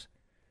at times.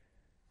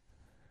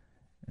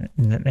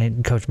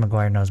 And Coach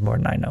McGuire knows more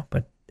than I know,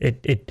 but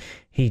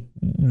he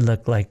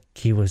looked like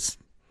he was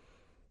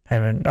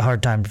having a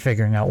hard time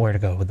figuring out where to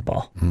go with the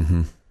ball.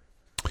 Mm-hmm.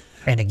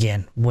 And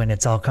again, when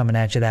it's all coming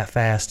at you that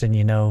fast, and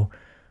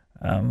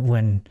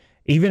when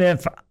even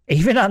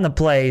on the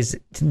plays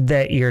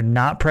that you're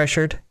not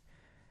pressured,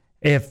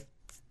 if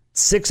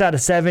 6 out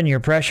of 7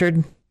 you're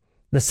pressured,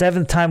 the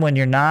 7th time when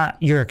you're not,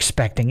 you're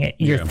expecting it.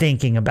 You're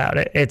thinking about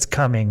it. It's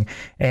coming,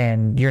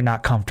 and you're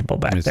not comfortable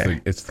back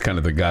there. It's kind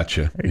of the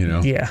gotcha,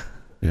 Yeah.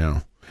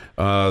 Yeah.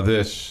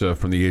 This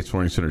from the Yates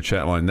Morning Center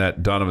chat line.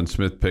 That Donovan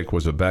Smith pick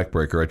was a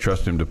backbreaker. I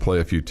trust him to play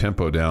a few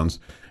tempo downs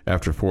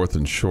after 4th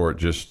and short,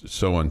 just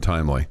so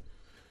untimely.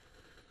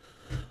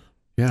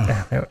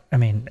 Yeah. I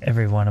mean,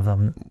 every one of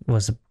them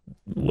was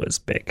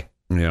big.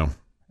 Yeah.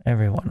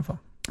 Every one of them.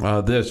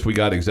 We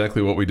got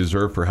exactly what we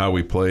deserve for how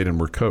we played and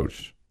were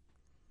coached.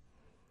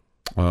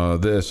 I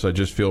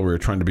just feel we were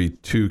trying to be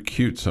too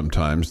cute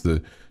sometimes.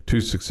 The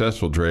 2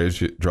 successful drives,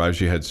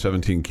 you had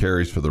 17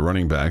 carries for the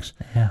running backs.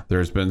 Yeah.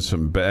 There's been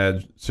some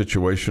bad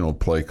situational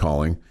play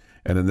calling,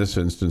 and in this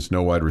instance,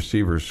 no wide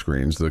receiver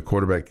screens. The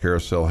quarterback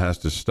carousel has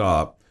to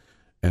stop,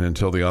 and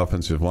until the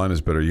offensive line is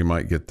better, you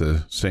might get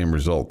the same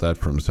result. That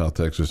from South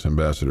Texas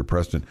Ambassador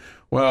Preston.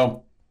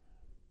 Well,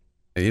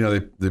 they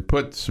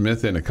put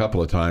Smith in a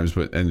couple of times,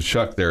 and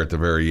Shuck there at the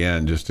very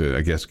end just to,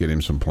 I guess, get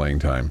him some playing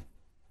time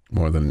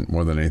more than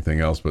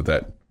anything else. But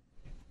that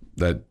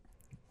did.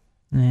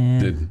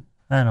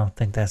 I don't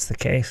think that's the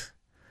case.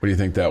 What do you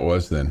think that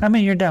was then? I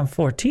mean, you're down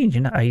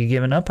 14. Are you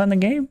giving up on the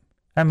game?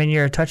 I mean,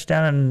 you're a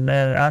touchdown and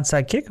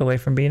onside kick away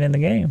from being in the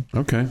game.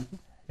 Okay.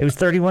 It was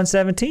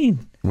 31-17.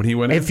 When he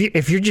went in?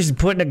 If you're just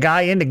putting a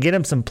guy in to get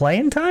him some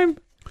playing time,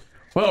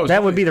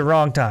 that would be the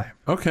wrong time.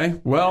 Okay,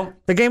 well.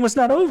 The game was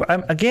not over.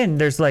 Again,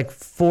 there's like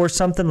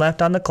 4-something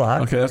left on the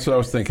clock. Okay, that's what I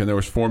was thinking. There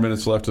was 4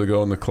 minutes left to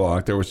go on the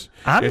clock. Are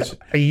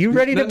you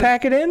ready to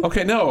pack it in?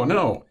 Okay,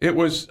 no. It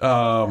was...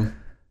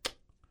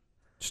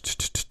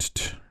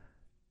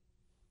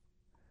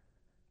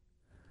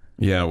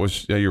 Yeah, it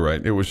was. Yeah, you're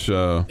right. It was.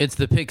 It's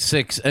the pick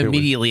six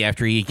immediately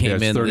after he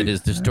came in that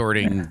is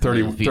distorting.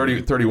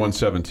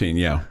 31-17.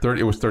 Yeah,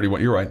 it was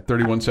 31. You're right.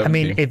 31-17. I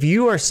mean, if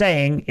you are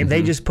saying if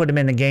they just put him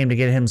in the game to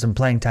get him some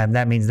playing time,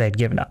 that means they'd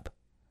given up.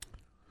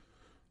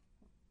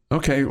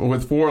 Okay, well,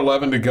 with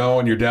 4:11 to go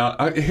and you're down.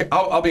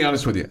 I'll be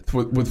honest with you.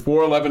 With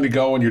 4:11 to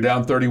go and you're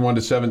down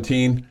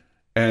 31-17,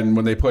 And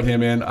when they put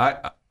him in,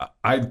 I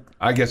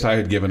guess I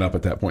had given up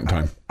at that point in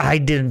time. I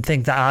didn't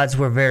think the odds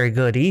were very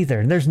good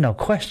either. There's no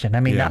question. I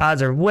mean, the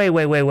odds are way,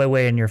 way, way, way,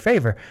 way in your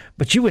favor.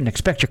 But you wouldn't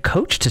expect your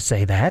coach to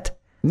say that.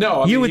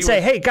 No, you would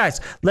say, "Hey guys,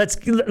 let's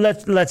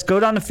go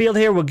down the field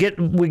here. We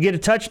get a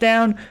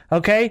touchdown,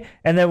 okay,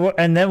 and then we'll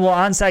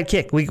onside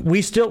kick.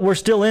 We're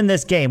still in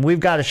this game. We've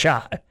got a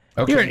shot."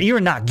 Okay. You're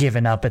not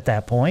giving up at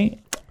that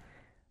point.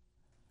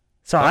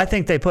 So I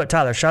think they put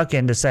Tyler Shuck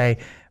in to say,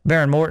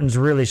 Baron Morton's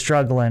really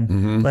struggling.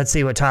 Mm-hmm. Let's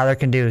see what Tyler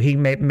can do.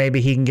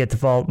 Maybe he can get the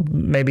fault.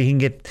 Maybe he can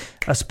get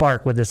a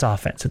spark with this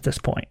offense at this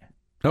point.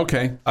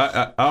 Okay,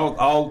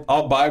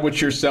 I'll buy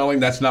what you're selling.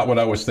 That's not what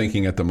I was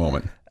thinking at the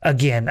moment.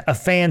 Again, a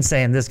fan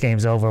saying this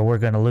game's over, we're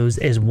going to lose,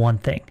 is one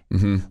thing.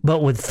 Mm-hmm.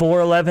 But with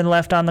 4:11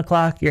 left on the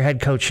clock, your head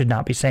coach should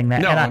not be saying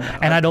that. No,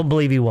 and I don't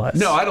believe he was.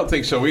 No, I don't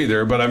think so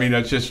either. But I mean,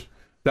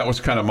 that was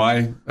kind of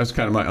my.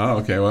 Oh,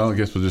 okay. Well, I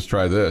guess we'll just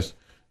try this.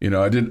 You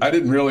know, I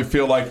didn't really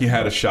feel like he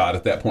had a shot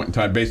at that point in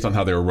time based on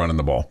how they were running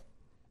the ball.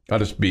 I'll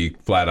just be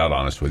flat out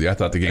honest with you. I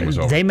thought the game was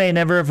over. They may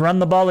never have run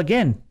the ball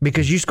again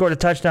because you scored a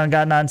touchdown,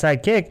 got an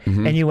onside kick,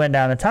 and you went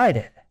down and tied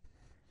it.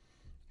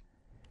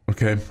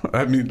 Okay,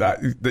 I mean,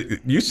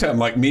 you sound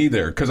like me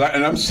there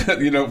I'm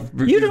you know.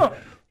 You don't.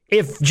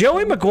 If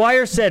Joey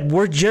McGuire said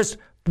we're just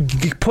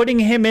putting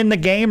him in the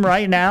game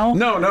right now,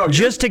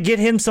 just to get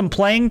him some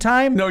playing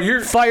time,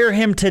 fire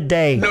him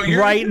today,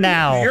 right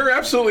now. You're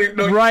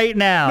absolutely right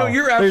now. No,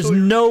 you're absolutely.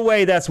 There's no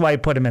way that's why he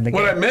put him in the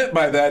game. What I meant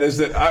by that is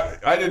that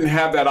I didn't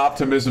have that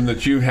optimism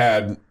that you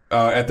had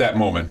at that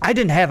moment. I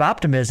didn't have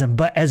optimism,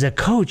 but as a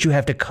coach, you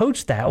have to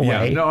coach that way.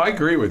 Yeah, no, I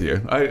agree with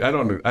you. I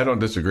don't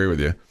disagree with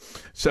you.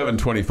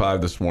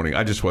 7:25 this morning.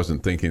 I just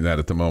wasn't thinking that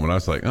at the moment. I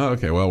was like, oh,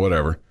 okay, well,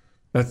 whatever.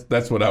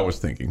 That's what I was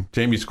thinking.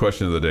 Jamie's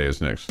question of the day is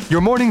next. Your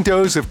morning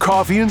dose of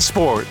coffee and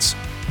sports.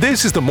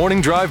 This is the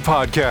Morning Drive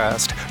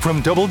Podcast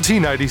from Double T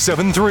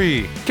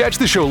 97.3. Catch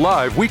the show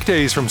live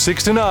weekdays from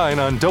 6 to 9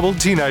 on Double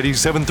T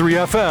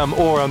 97.3 FM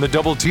or on the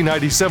Double T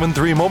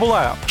 97.3 mobile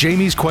app.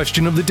 Jamie's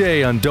question of the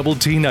day on Double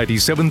T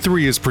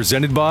 97.3 is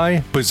presented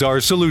by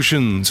Bizarre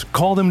Solutions.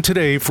 Call them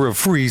today for a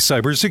free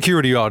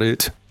cybersecurity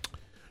audit.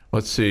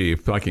 Let's see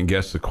if I can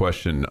guess the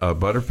question.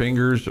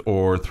 Butterfingers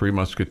or Three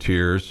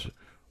Musketeers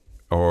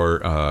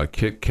or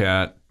Kit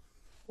Kat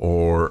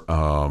or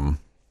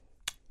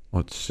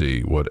let's see,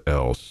 what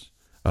else?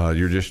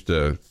 You're just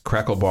a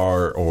Crackle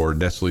Bar or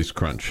Nestle's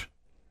Crunch.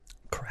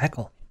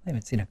 Crackle? I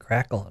haven't seen a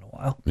Crackle in a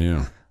while.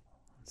 Yeah.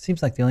 It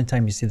seems like the only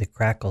time you see the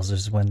Crackles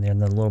is when they're in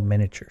the little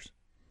miniatures.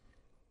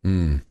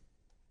 When's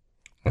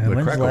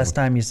the last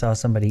time you saw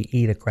somebody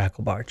eat a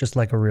Crackle Bar, just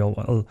like a real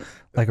one,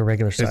 like a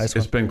regular size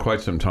one? It's been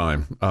quite some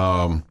time.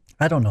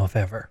 I don't know if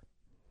ever.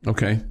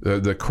 Okay.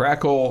 The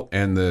Crackle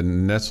and the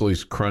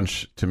Nestle's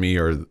Crunch to me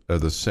are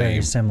the same.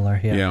 Very similar,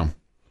 yeah.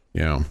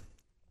 Yeah.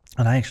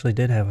 And I actually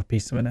did have a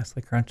piece of a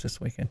Nestle Crunch this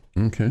weekend.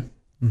 Okay.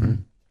 Mm-hmm.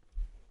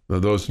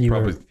 Those you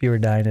probably were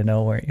dying to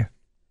know, weren't you?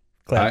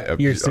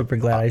 You're super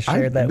glad I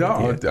shared that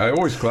with you.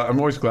 I'm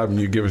always glad when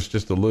you give us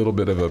just a little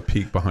bit of a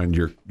peek behind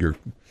your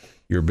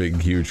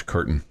big, huge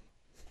curtain.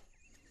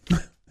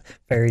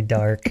 Very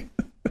dark.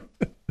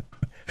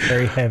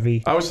 Very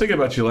heavy. I was thinking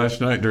about you last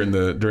night during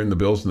the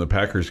Bills and the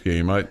Packers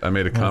game. I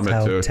made a comment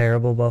how to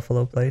terrible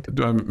Buffalo played.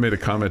 I made a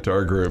comment to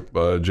our group,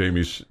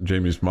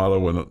 Jamie's motto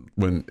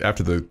when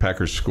after the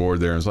Packers scored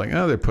there, and it's like,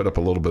 they put up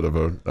a little bit of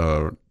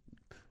a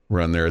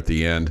run there at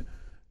the end.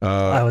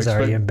 I was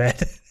already in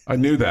bed. I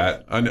knew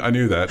that. I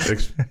knew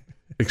that.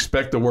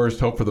 Expect the worst,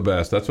 hope for the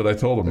best. That's what I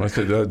told him. I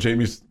said,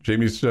 Jamie's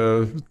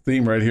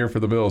theme right here for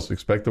the Bills: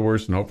 expect the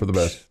worst and hope for the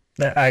best.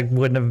 I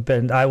wouldn't have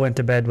been. I went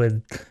to bed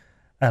with,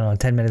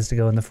 10 minutes to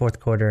go in the fourth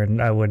quarter,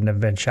 and I wouldn't have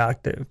been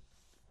shocked to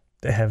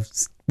have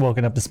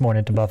woken up this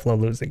morning to Buffalo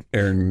losing.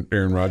 Aaron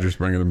Rodgers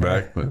bringing them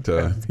back, but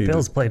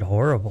Bills played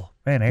horrible.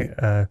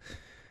 Man,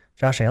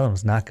 Josh Allen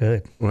was not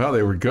good. Well,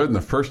 they were good in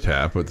the first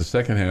half, but the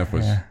second half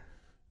was,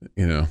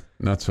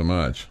 not so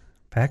much.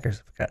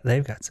 Packers,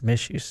 they've got some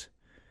issues.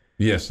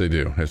 Yes, they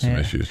do have some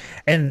issues.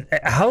 And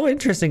how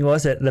interesting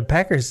was it? The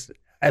Packers,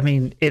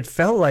 it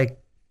felt like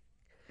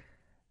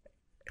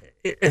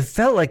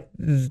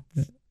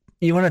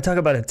you want to talk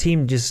about a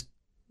team just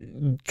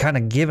kind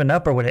of giving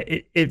up or what?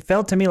 It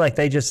felt to me like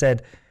they just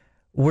said,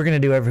 we're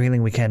going to do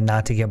everything we can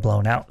not to get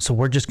blown out. So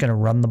we're just going to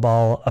run the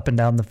ball up and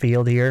down the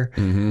field here.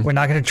 Mm-hmm. We're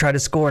not going to try to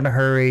score in a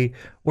hurry.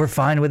 We're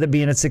fine with it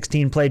being a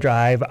 16-play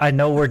drive. I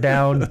know we're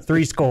down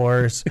 3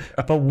 scores,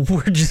 but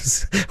we're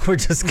just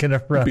going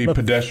to run. Be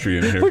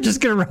pedestrian here. We're just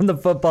going to run the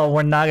football.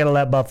 We're not going to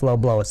let Buffalo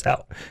blow us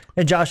out.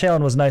 And Josh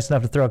Allen was nice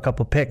enough to throw a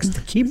couple picks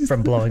to keep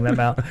from blowing them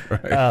out.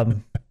 Right.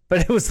 But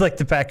it was like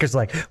the Packers,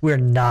 we're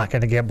not going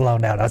to get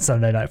blown out on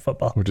Sunday Night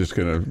Football. We're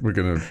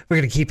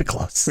gonna keep it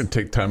close. We're gonna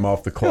take time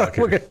off the clock.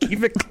 We're gonna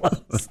keep it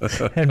close.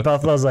 And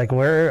Buffalo's like,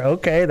 we're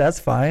okay. That's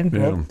fine.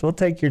 Yeah. We'll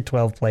take your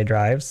 12-play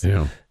drives.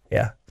 Yeah.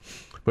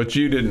 But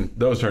you didn't.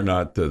 Those are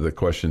not the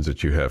questions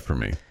that you have for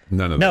me.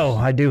 None of those. No,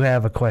 I do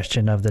have a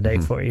question of the day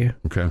for you.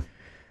 Okay.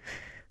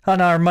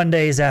 On our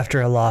Mondays after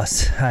a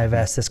loss, I've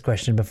asked this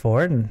question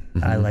before, and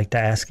I like to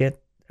ask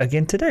it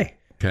again today.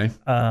 Okay.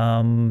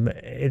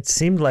 It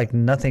seemed like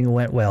nothing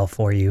went well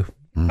for you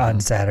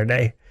on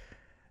Saturday.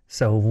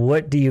 So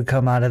what do you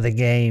come out of the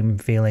game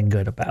feeling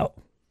good about?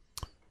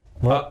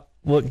 Well,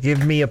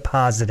 give me a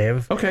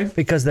positive. Okay.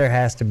 Because there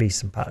has to be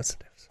some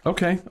positives.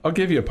 Okay. I'll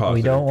give you a positive.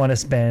 We don't want to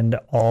spend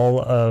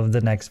all of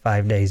the next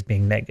 5 days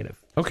being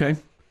negative. Okay.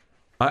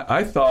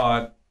 I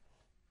thought,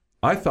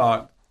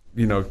 Kosai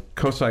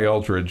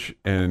Eldridge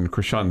and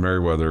Krishan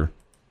Merriweather,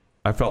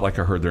 I felt like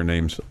I heard their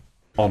names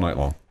all night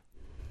long.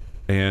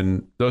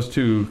 And those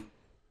two,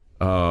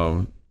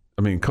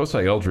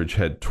 Kosai Eldridge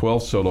had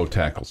 12 solo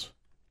tackles.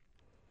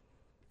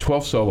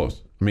 12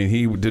 solos.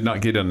 He did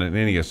not get in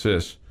any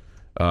assists.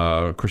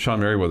 Krishan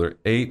Merriweather,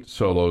 8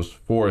 solos,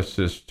 4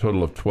 assists,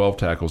 total of 12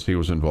 tackles he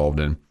was involved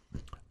in.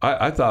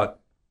 I thought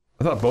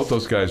both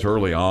those guys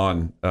early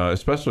on,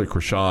 especially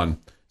Krishan,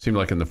 seemed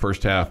like in the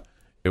first half,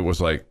 it was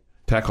like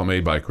tackle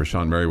made by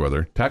Krishan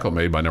Merriweather, tackle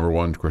made by number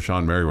 1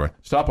 Krishan Merriweather,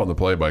 stop on the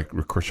play by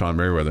Krishan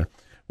Merriweather,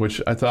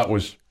 which I thought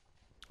was,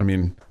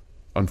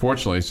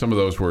 unfortunately, some of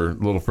those were a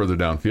little further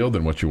downfield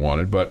than what you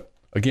wanted. But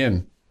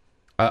again,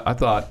 I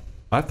thought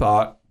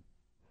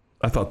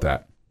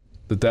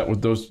that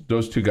was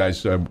those two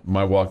guys.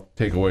 My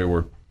takeaway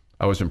were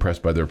I was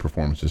impressed by their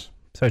performances.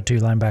 So 2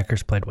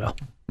 linebackers played well.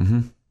 Mm-hmm.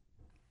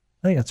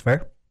 I think that's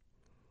fair.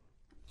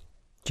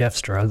 Jeff's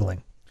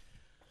struggling.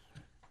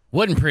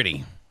 Wasn't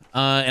pretty.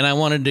 And I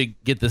wanted to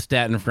get the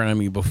stat in front of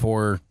me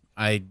before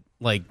I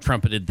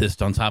trumpeted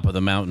this on top of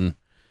the mountain.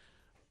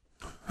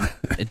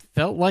 It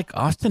felt like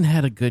Austin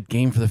had a good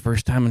game for the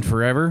first time in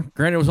forever.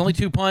 Granted, it was only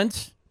 2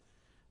 punts,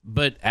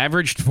 but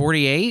averaged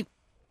 48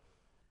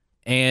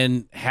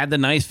 and had the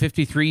nice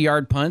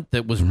 53-yard punt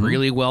that was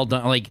really well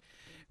done.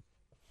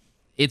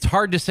 It's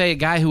hard to say a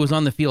guy who was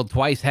on the field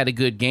twice had a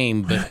good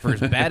game, but for as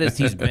bad as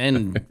he's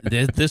been,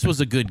 this was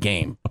a good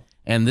game.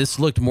 And this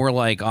looked more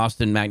like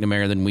Austin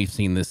McNamara than we've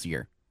seen this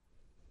year.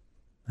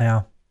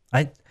 Yeah,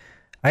 I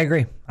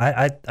agree.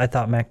 I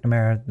thought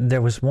McNamara,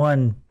 there was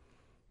one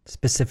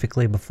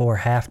specifically before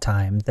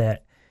halftime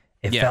that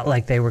it felt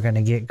like they were going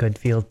to get good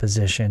field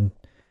position,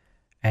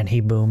 and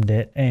he boomed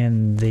it,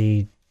 and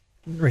the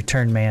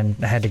return man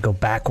had to go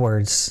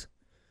backwards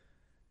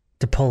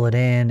to pull it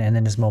in, and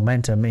then his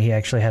momentum, he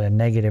actually had a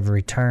negative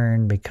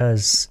return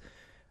because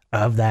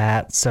of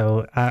that.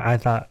 So I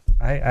thought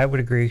I would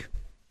agree.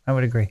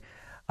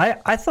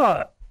 I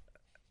thought,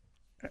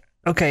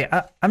 okay,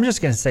 I'm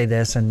just going to say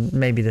this, and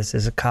maybe this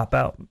is a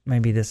cop-out.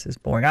 Maybe this is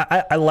boring.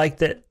 I like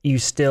that you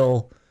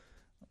still,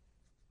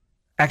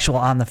 actual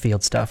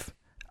on-the-field stuff,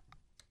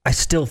 I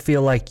still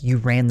feel like you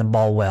ran the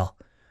ball well.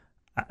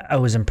 I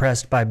was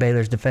impressed by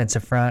Baylor's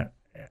defensive front,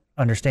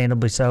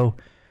 understandably so,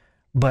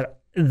 but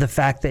the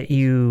fact that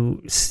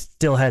you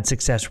still had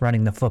success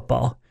running the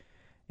football,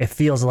 it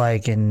feels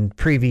like in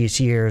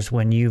previous years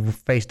when you've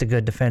faced a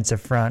good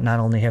defensive front, not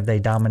only have they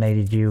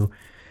dominated you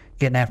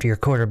getting after your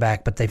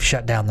quarterback, but they've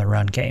shut down the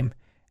run game.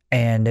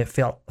 And it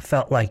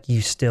felt like you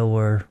still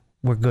were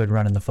good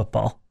running the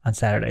football on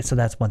Saturday. So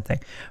that's one thing.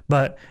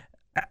 But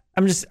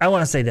I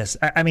want to say this.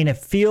 I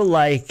feel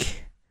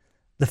like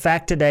the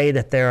fact today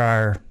that there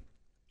are,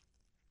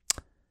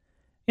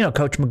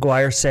 Coach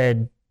McGuire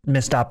said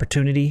missed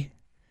opportunity.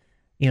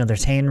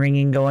 There's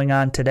hand-wringing going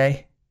on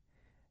today.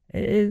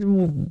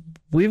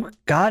 We've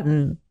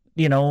gotten,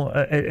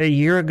 a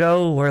year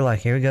ago, we're like,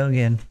 here we go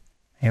again.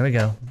 Here we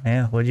go.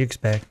 Yeah, what do you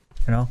expect?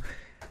 In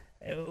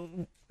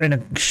a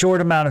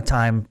short amount of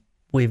time,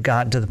 we've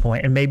gotten to the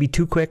point, and maybe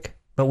too quick,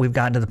 but we've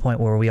gotten to the point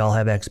where we all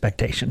have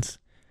expectations.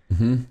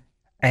 Mm-hmm.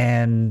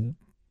 And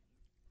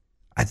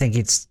I think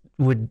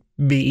would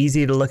be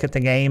easy to look at the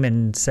game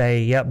and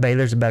say, yep,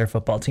 Baylor's a better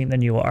football team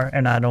than you are.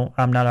 And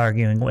I'm not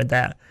arguing with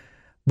that.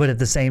 But at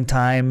the same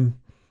time,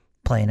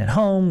 playing at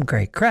home,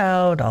 great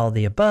crowd, all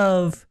the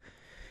above,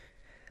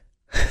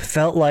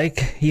 felt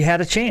like you had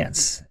a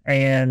chance.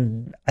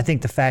 And I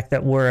think the fact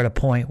that we're at a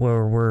point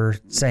where we're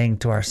saying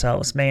to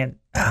ourselves, man,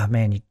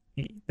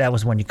 that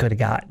was one you could have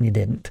got and you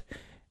didn't.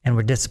 And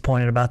we're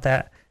disappointed about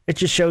that. It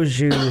just shows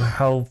you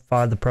how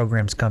far the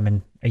program's come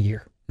in a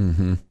year.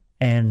 Mm-hmm.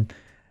 And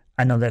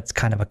I know that's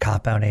kind of a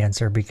cop-out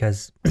answer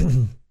because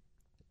there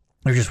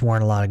just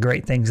weren't a lot of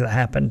great things that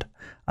happened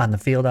on the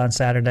field on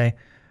Saturday.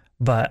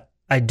 But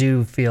I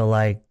do feel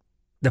like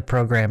the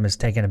program has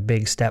taken a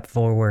big step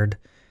forward.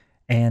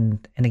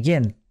 And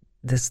again,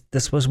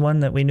 this was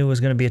one that we knew was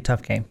going to be a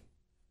tough game.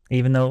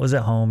 Even though it was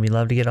at home, you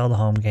love to get all the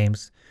home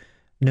games,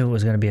 knew it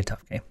was going to be a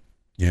tough game.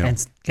 Yeah.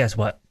 And guess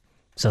what?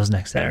 So's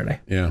next Saturday.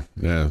 Yeah,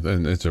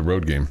 and it's a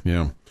road game.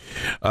 Yeah.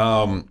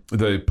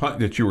 The punt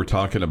that you were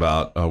talking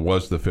about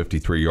was the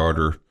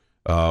 53-yarder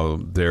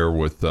there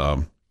with,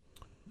 a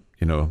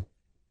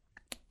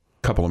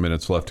couple of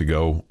minutes left to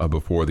go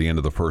before the end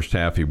of the first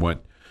half. He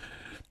went,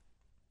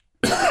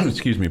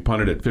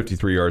 punted it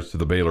 53 yards to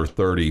the Baylor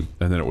 30,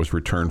 and then it was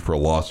returned for a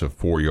loss of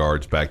 4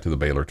 yards back to the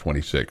Baylor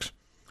 26.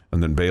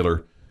 And then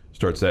Baylor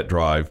starts that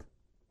drive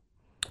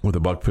with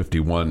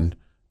 $1:51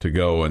 to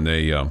go, and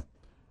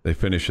they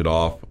finish it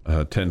off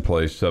 10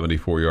 plays,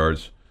 74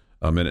 yards,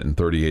 a minute and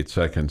 38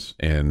 seconds,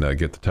 and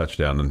get the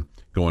touchdown. And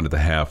going to the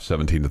half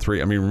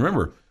 17-3. I mean,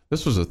 remember,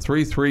 this was a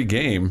 3-3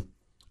 game,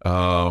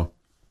 with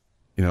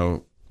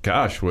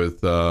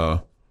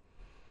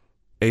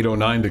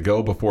 8:09 to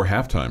go before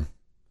halftime.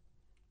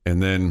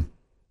 And then,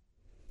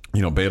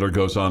 Baylor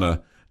goes on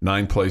a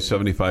 9-play,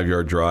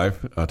 75-yard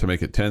drive to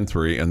make it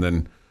 10-3,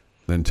 and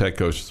then Tech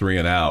goes 3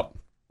 and out.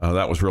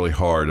 That was really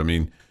hard. I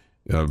mean,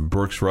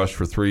 Brooks rushed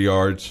for 3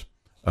 yards,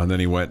 and then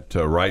he went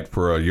right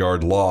for a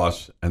yard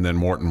loss, and then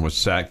Morton was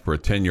sacked for a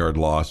 10-yard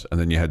loss, and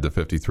then you had the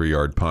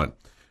 53-yard punt.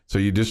 So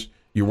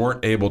you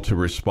weren't able to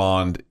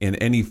respond in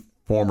any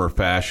form or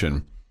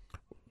fashion,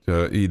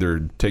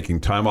 either taking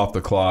time off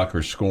the clock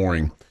or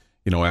scoring,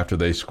 after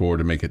they scored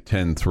to make it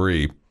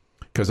 10-3.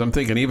 Because I'm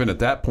thinking even at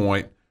that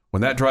point,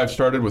 when that drive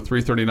started with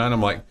 3:39,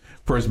 I'm like,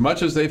 for as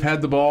much as they've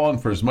had the ball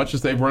and for as much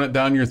as they've run it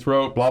down your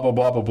throat, blah, blah,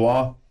 blah, blah,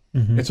 blah,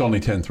 it's only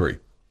 10-3.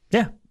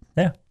 Yeah.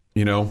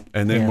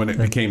 And then when it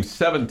became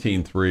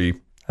 17-3.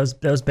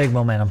 That was big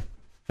momentum.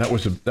 That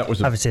was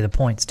obviously the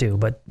points too,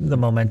 but the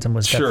momentum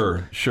was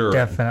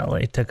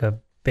definitely took a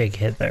big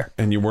hit there.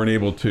 And you weren't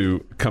able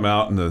to come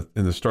out in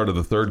the start of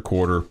the third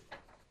quarter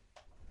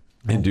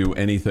and do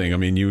anything. I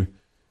mean,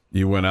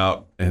 you went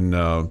out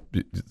and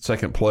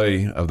second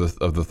play of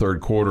the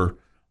third quarter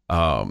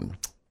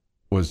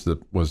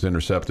was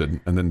intercepted,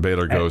 and then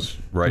Baylor goes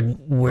right.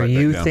 Were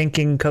you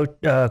thinking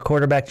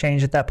quarterback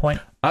change at that point?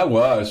 I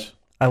was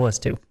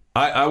too.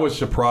 I was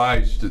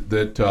surprised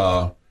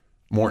that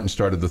Morton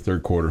started the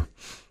third quarter.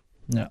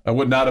 No. I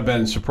would not have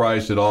been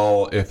surprised at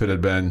all if it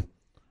had been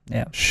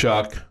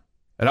Shuck.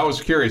 And I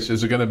was curious,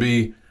 is it going to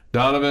be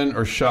Donovan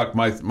or Shuck?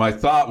 My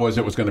thought was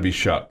it was going to be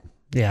Shuck.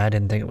 Yeah, I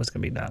didn't think it was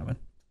going to be Donovan.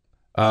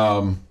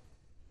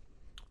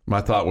 My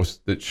thought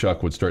was that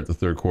Shuck would start the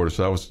third quarter,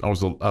 so I was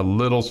a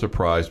little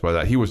surprised by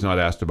that. He was not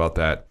asked about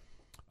that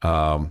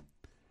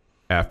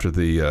after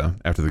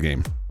the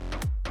game.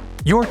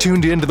 You're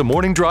tuned in to the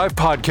Morning Drive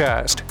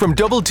podcast from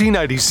Double T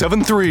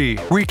 97.3,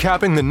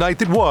 recapping the night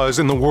that was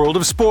in the world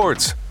of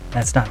sports.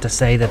 That's not to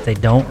say that they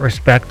don't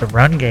respect the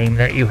run game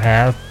that you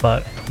have,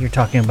 but you're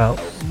talking about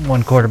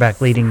one quarterback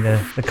leading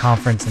the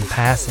conference in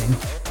passing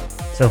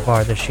so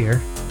far this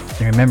year.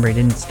 And remember, he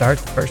didn't start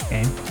the first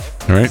game.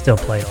 All right. Still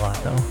played a lot,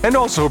 though. And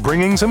also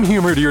bringing some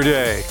humor to your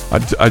day.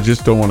 I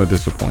just don't want to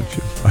disappoint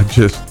you.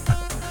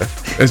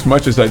 As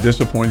much as I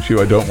disappoint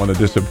you, I don't want to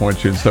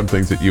disappoint you in some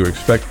things that you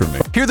expect from me.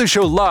 Hear the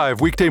show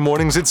live weekday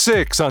mornings at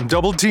 6 on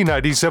Double T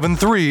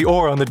 97.3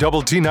 or on the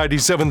Double T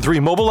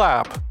 97.3 mobile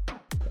app.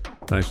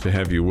 Nice to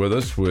have you with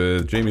us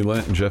with Jamie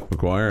Lent and Jeff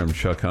McGuire. I'm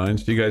Chuck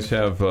Heinz. Do you guys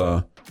have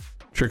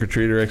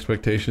trick-or-treater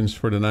expectations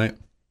for tonight?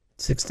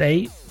 6 to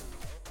 8.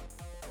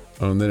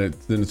 Oh, and then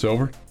it's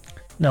over?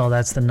 No,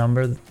 that's the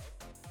number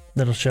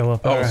that'll show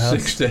up at our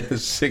house.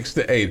 6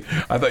 to 8.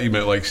 I thought you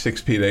meant like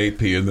 6p to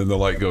 8p, and then the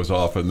light goes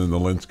off, and then the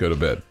Lents go to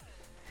bed.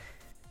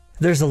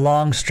 There's a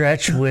long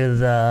stretch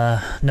with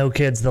no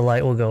kids. The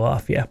light will go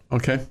off. Yeah.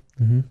 Okay.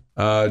 Mm-hmm.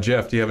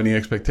 Jeff, do you have any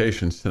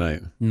expectations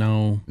tonight?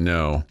 No.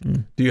 Do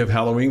you have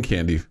Halloween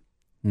candy?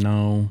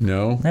 No.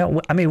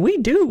 I mean, we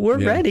do. We're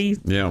ready.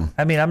 Yeah.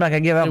 I mean, I'm not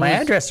going to give out my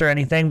address or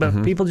anything,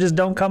 but people just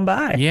don't come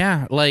by.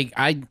 Yeah.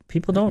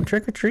 People don't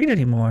trick or treat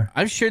anymore.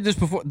 I've shared this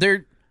before.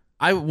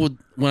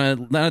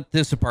 Not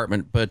this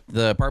apartment, but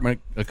the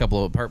apartment a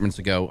couple of apartments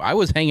ago, I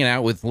was hanging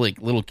out with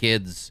little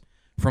kids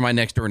from my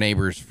next door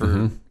neighbors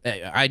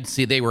I'd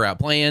see they were out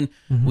playing.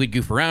 We'd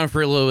goof around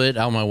for a little bit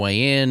on my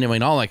way in. I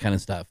mean, all that kind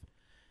of stuff.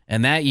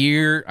 And that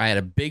year, I had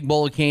a big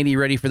bowl of candy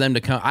ready for them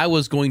to come. I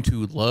was going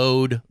to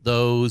load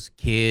those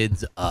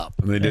kids up.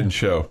 And they didn't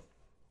show.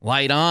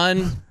 Light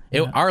on.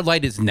 Our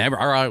light was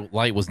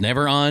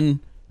never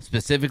on,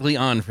 specifically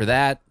on for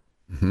that.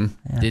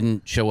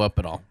 Didn't show up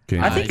at all.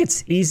 Okay. I think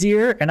it's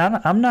easier, and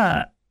I'm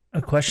not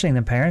questioning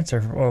the parents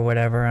or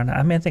whatever. And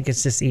I mean, I think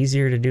it's just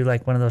easier to do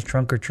like one of those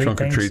trunk or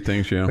treat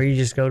things, yeah. Where you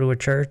just go to a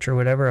church or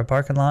whatever, a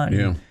parking lot,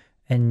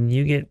 and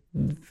you get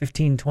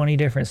 15, 20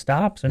 different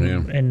stops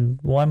in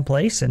one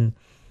place, and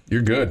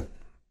you're good.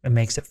 It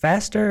makes it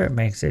faster. It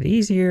makes it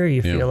easier.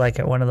 You feel like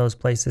at one of those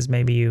places,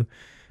 maybe you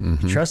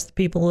trust the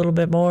people a little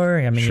bit more.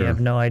 I mean, you have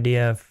no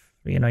idea if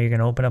you're going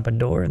to open up a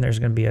door and there's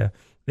going to be a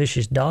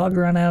vicious dog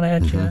run out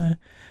at you.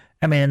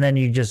 I mean, and then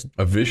you just...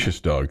 A vicious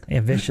dog.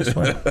 A vicious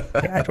one.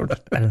 I don't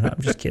know.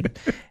 I'm just kidding.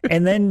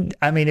 And then,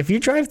 I mean, if you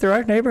drive through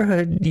our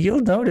neighborhood,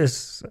 you'll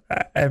notice,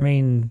 I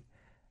mean,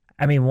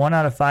 1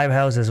 out of 5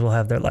 houses will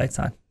have their lights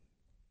on.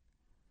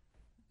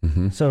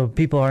 So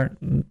people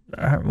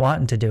aren't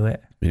wanting to do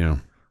it. Yeah.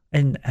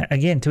 And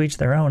again, to each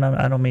their own.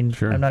 I don't mean,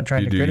 I'm not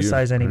trying to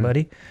criticize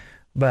anybody,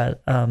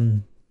 but I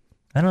don't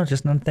know,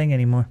 just not a thing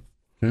anymore.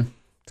 Okay.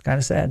 It's kind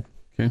of sad.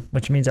 Okay.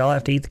 Which means I'll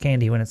have to eat the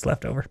candy when it's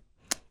left over.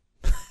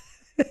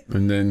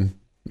 And then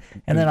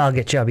I'll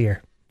get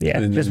chubbier. Yeah,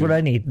 just what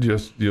I need.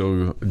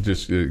 You'll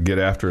just get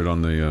after it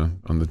on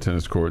the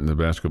tennis court and the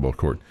basketball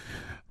court.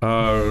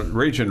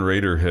 Raging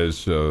Raider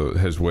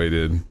has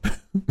waited.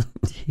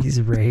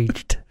 He's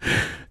raged.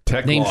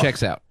 Name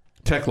checks out.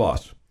 Tech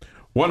loss.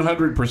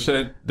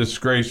 100%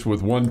 disgrace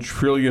with 1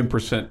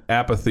 trillion%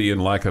 apathy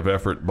and lack of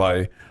effort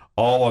by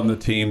all on the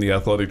team, the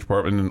athletic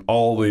department, and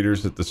all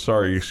leaders at the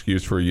sorry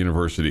excuse for a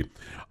university.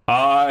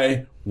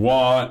 I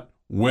want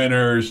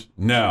winners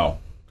now,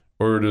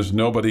 or does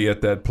nobody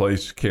at that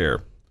place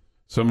care?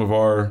 Some of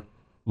our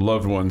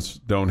loved ones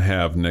don't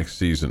have next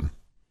season.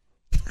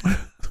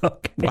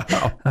 Okay.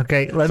 Wow.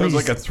 Okay. Sounds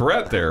like a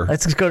threat there.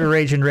 Let's just go to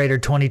Raging Raider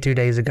 22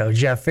 days ago.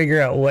 Jeff, figure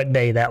out what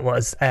day that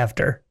was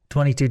after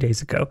 22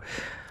 days ago.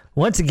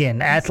 Once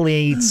again,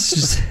 athletes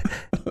just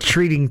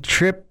treating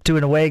trip to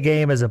an away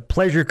game as a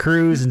pleasure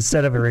cruise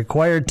instead of a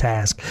required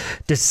task.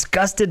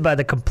 Disgusted by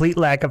the complete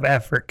lack of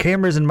effort,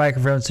 cameras and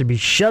microphones should be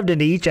shoved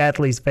into each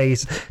athlete's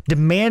face,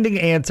 demanding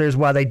answers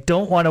while they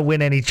don't want to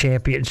win any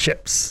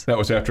championships. That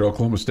was after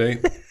Oklahoma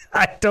State?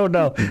 I don't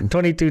know.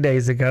 22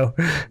 days ago.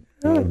 That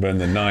would have been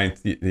the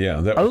 9th.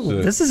 Yeah. That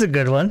was, this is a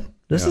good one.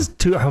 This is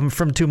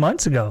from 2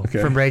 months ago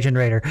from Raging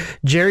Raider.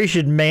 Jerry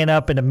should man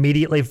up and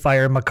immediately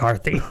fire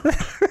McCarthy.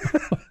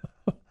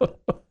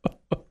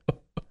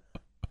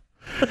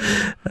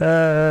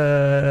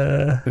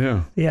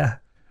 Yeah.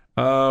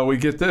 We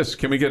get this.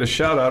 Can we get a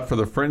shout out for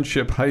the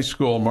Friendship High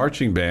School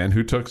marching band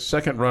who took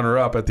second runner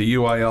up at the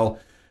UIL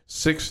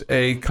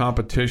 6A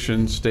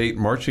competition state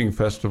marching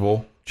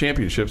festival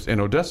championships in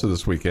Odessa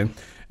this weekend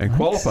and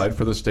qualified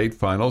for the state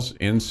finals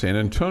in San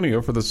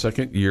Antonio for the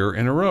second year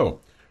in a row?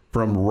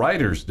 From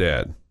Ryder's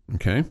dad.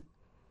 Okay.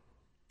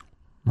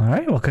 All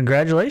right. Well,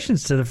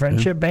 congratulations to the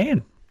Friendship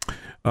band.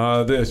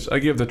 I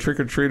give the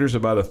trick-or-treaters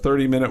about a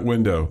 30-minute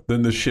window.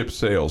 Then the ship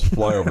sails.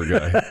 Flyover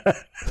guy.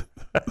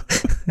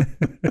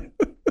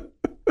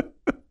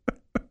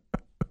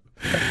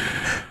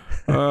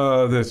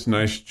 This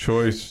nice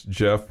choice,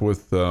 Jeff,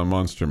 with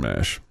Monster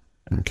Mash.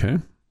 Okay.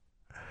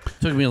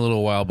 Took me a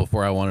little while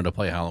before I wanted to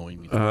play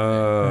Halloween.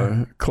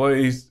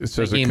 Clay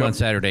says the game on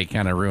Saturday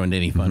kind of ruined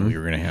any fun we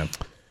were going to have.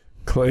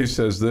 Clay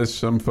says this: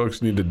 some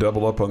folks need to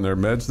double up on their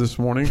meds this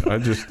morning. I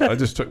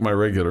just took my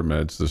regular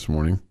meds this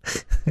morning.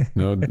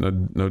 No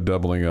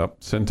doubling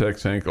up.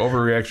 Syntax Hank,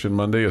 overreaction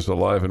Monday is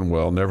alive and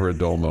well, never a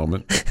dull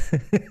moment.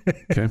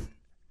 Okay.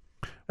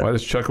 Why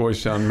does Chuck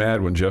always sound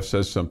mad when Jeff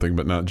says something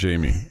but not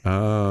Jamie?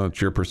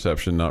 It's your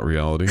perception, not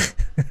reality.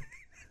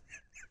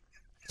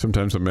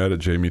 Sometimes I'm mad at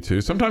Jamie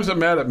too. Sometimes I'm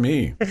mad at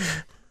me.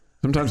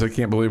 Sometimes I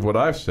can't believe what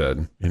I've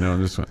said.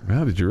 I'm just like,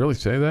 wow, did you really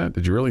say that?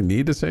 Did you really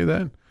need to say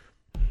that?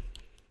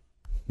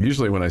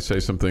 Usually when I say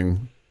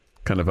something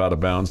kind of out of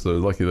bounds, the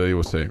lucky lady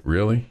will say,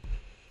 really?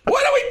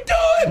 What are we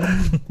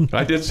doing?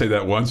 I did say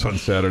that once on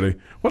Saturday.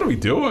 What are we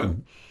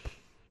doing?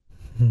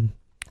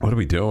 What are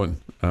we doing?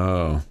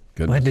 Oh,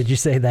 goodness. When did you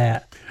say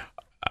that?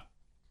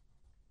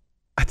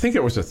 I think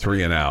it was a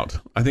 3 and out.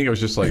 I think it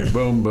was just like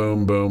boom,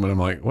 boom, boom. And I'm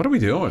like, what are we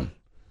doing?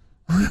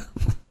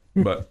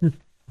 But,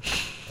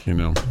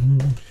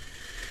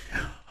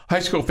 High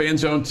School Fan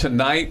Zone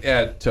tonight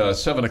at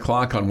 7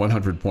 o'clock on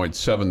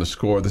 100.7 The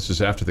Score. This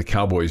is after the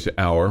Cowboys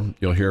Hour.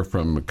 You'll hear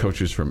from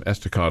coaches from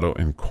Estacado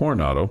and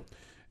Coronado.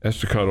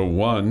 Estacado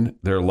won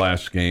their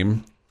last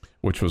game,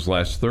 which was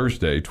last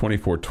Thursday,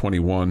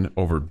 24-21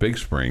 over Big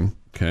Spring.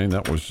 Okay,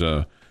 that was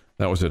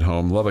at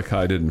home. Lubbock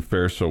High didn't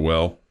fare so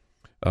well.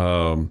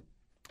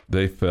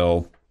 They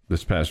fell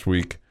this past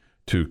week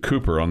to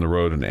Cooper on the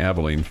road in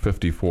Abilene,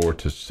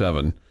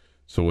 54-7.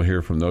 So we'll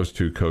hear from those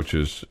two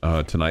coaches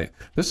tonight.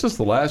 This is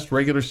the last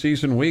regular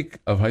season week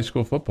of high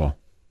school football.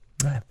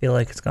 I feel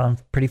like it's gone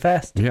pretty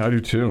fast. Yeah, I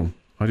do too.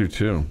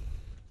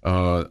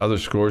 Other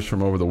scores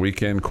from over the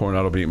weekend: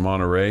 Coronado beat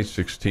Monterey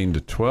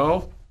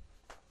 16-12.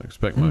 I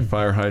expect my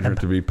fire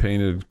hydrant to be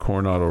painted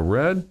Coronado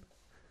red.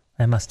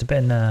 That must have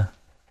been an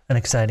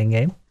exciting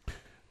game.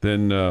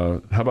 Then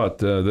how about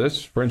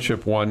this?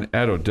 Friendship won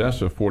at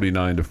Odessa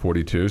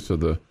 49-42. So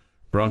the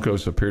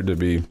Broncos appeared to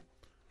be a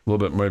little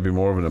bit maybe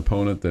more of an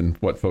opponent than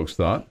what folks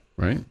thought,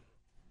 right?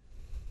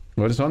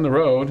 But it's on the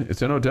road.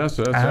 It's in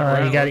Odessa.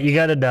 It's you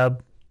got a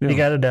dub. Yeah. You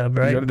got a dub,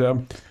 right? You got a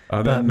dub.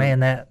 But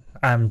man,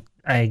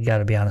 I got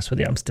to be honest with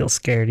you. I'm still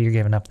scared you're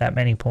giving up that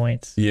many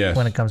points. Yes.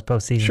 When it comes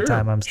postseason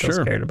time, I'm still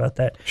scared about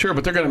that. Sure,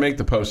 but they're going to make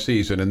the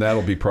postseason, and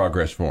that'll be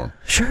progress for them.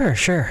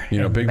 Sure.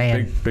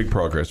 Big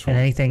progress for them.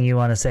 And anything you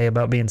want to say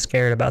about being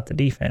scared about the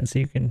defense,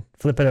 you can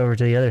flip it over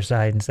to the other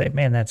side and say,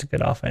 man, that's a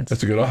good offense.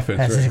 That's a good offense.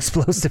 That's an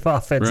explosive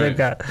offense. Right. They've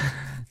got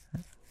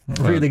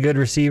really good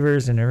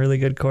receivers and a really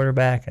good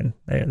quarterback, and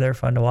they're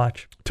fun to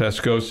watch.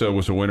 Tascosa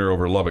was a winner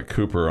over Lubbock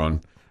Cooper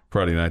on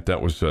Friday night.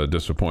 That was a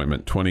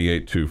disappointment,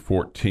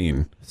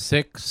 28-14.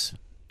 6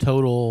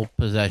 total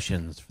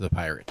possessions for the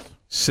Pirates.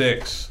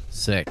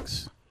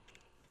 6.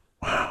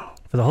 Wow.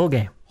 For the whole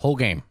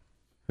game.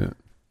 Yeah.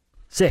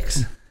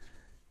 6.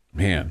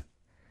 Man.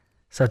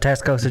 So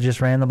Tascosa just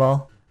ran the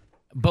ball?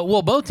 But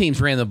both teams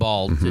ran the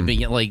ball to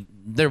begin.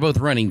 They're both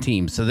running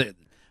teams, so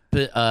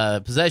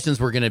the possessions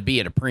were going to be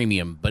at a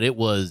premium, but it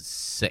was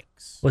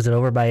 6. Was it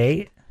over by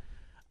 8?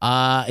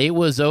 It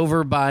was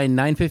over by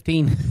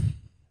 9:15.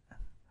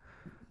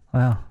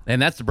 Wow. And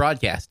that's the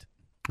broadcast.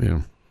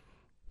 Yeah.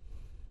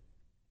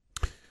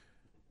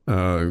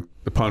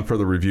 Upon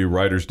further review,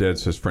 Ryder's dad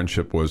says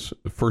Friendship was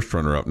the first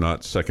runner-up,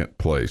 not second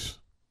place.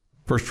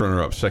 First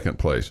runner-up, second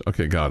place.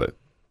 Okay, got it.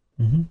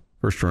 Mm-hmm.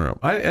 First runner-up.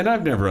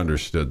 I've never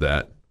understood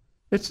that.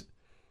 It's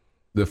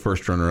the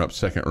first runner-up,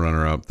 second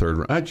runner-up,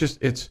 third.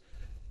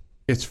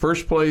 It's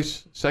first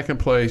place, second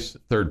place,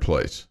 third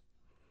place.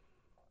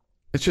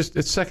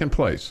 It's second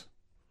place.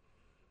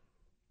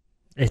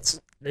 It's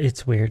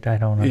weird. I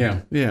don't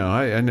know. Yeah.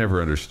 I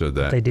never understood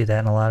that. They do that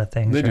in a lot of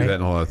things. They do right? that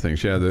in a lot of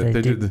things. Yeah,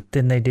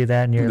 didn't they do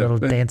that in your little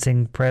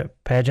dancing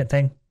pageant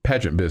thing?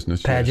 Pageant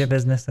business. Pageant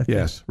business. Okay.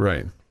 Yes,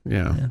 right.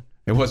 Yeah.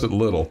 It wasn't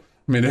little.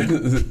 I mean,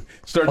 it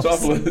starts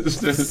off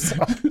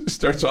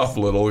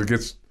little.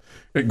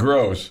 It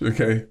grows.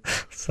 Okay.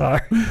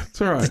 Sorry.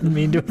 It's all right. Didn't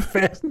mean to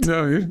offend.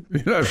 No, you're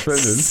not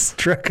offended.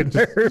 Struck a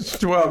nerve.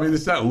 Well, I mean,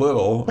 it's not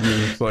little. I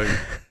mean, it's like I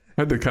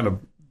had to kind of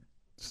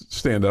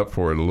stand up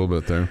for it a little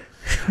bit there.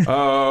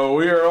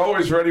 We are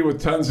always ready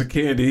with tons of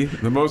candy.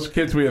 The most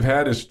kids we have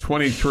had is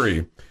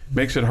 23.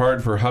 Makes it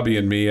hard for hubby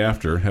and me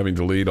after having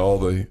to eat all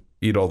the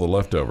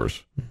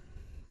leftovers.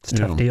 It's a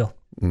tough deal.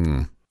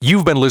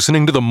 You've been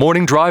listening to the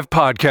Morning Drive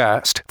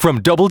podcast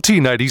from Double T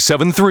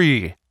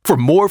 97.3. For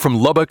more from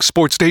Lubbock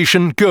Sports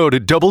Station, go to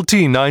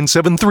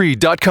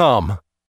doublet973.com.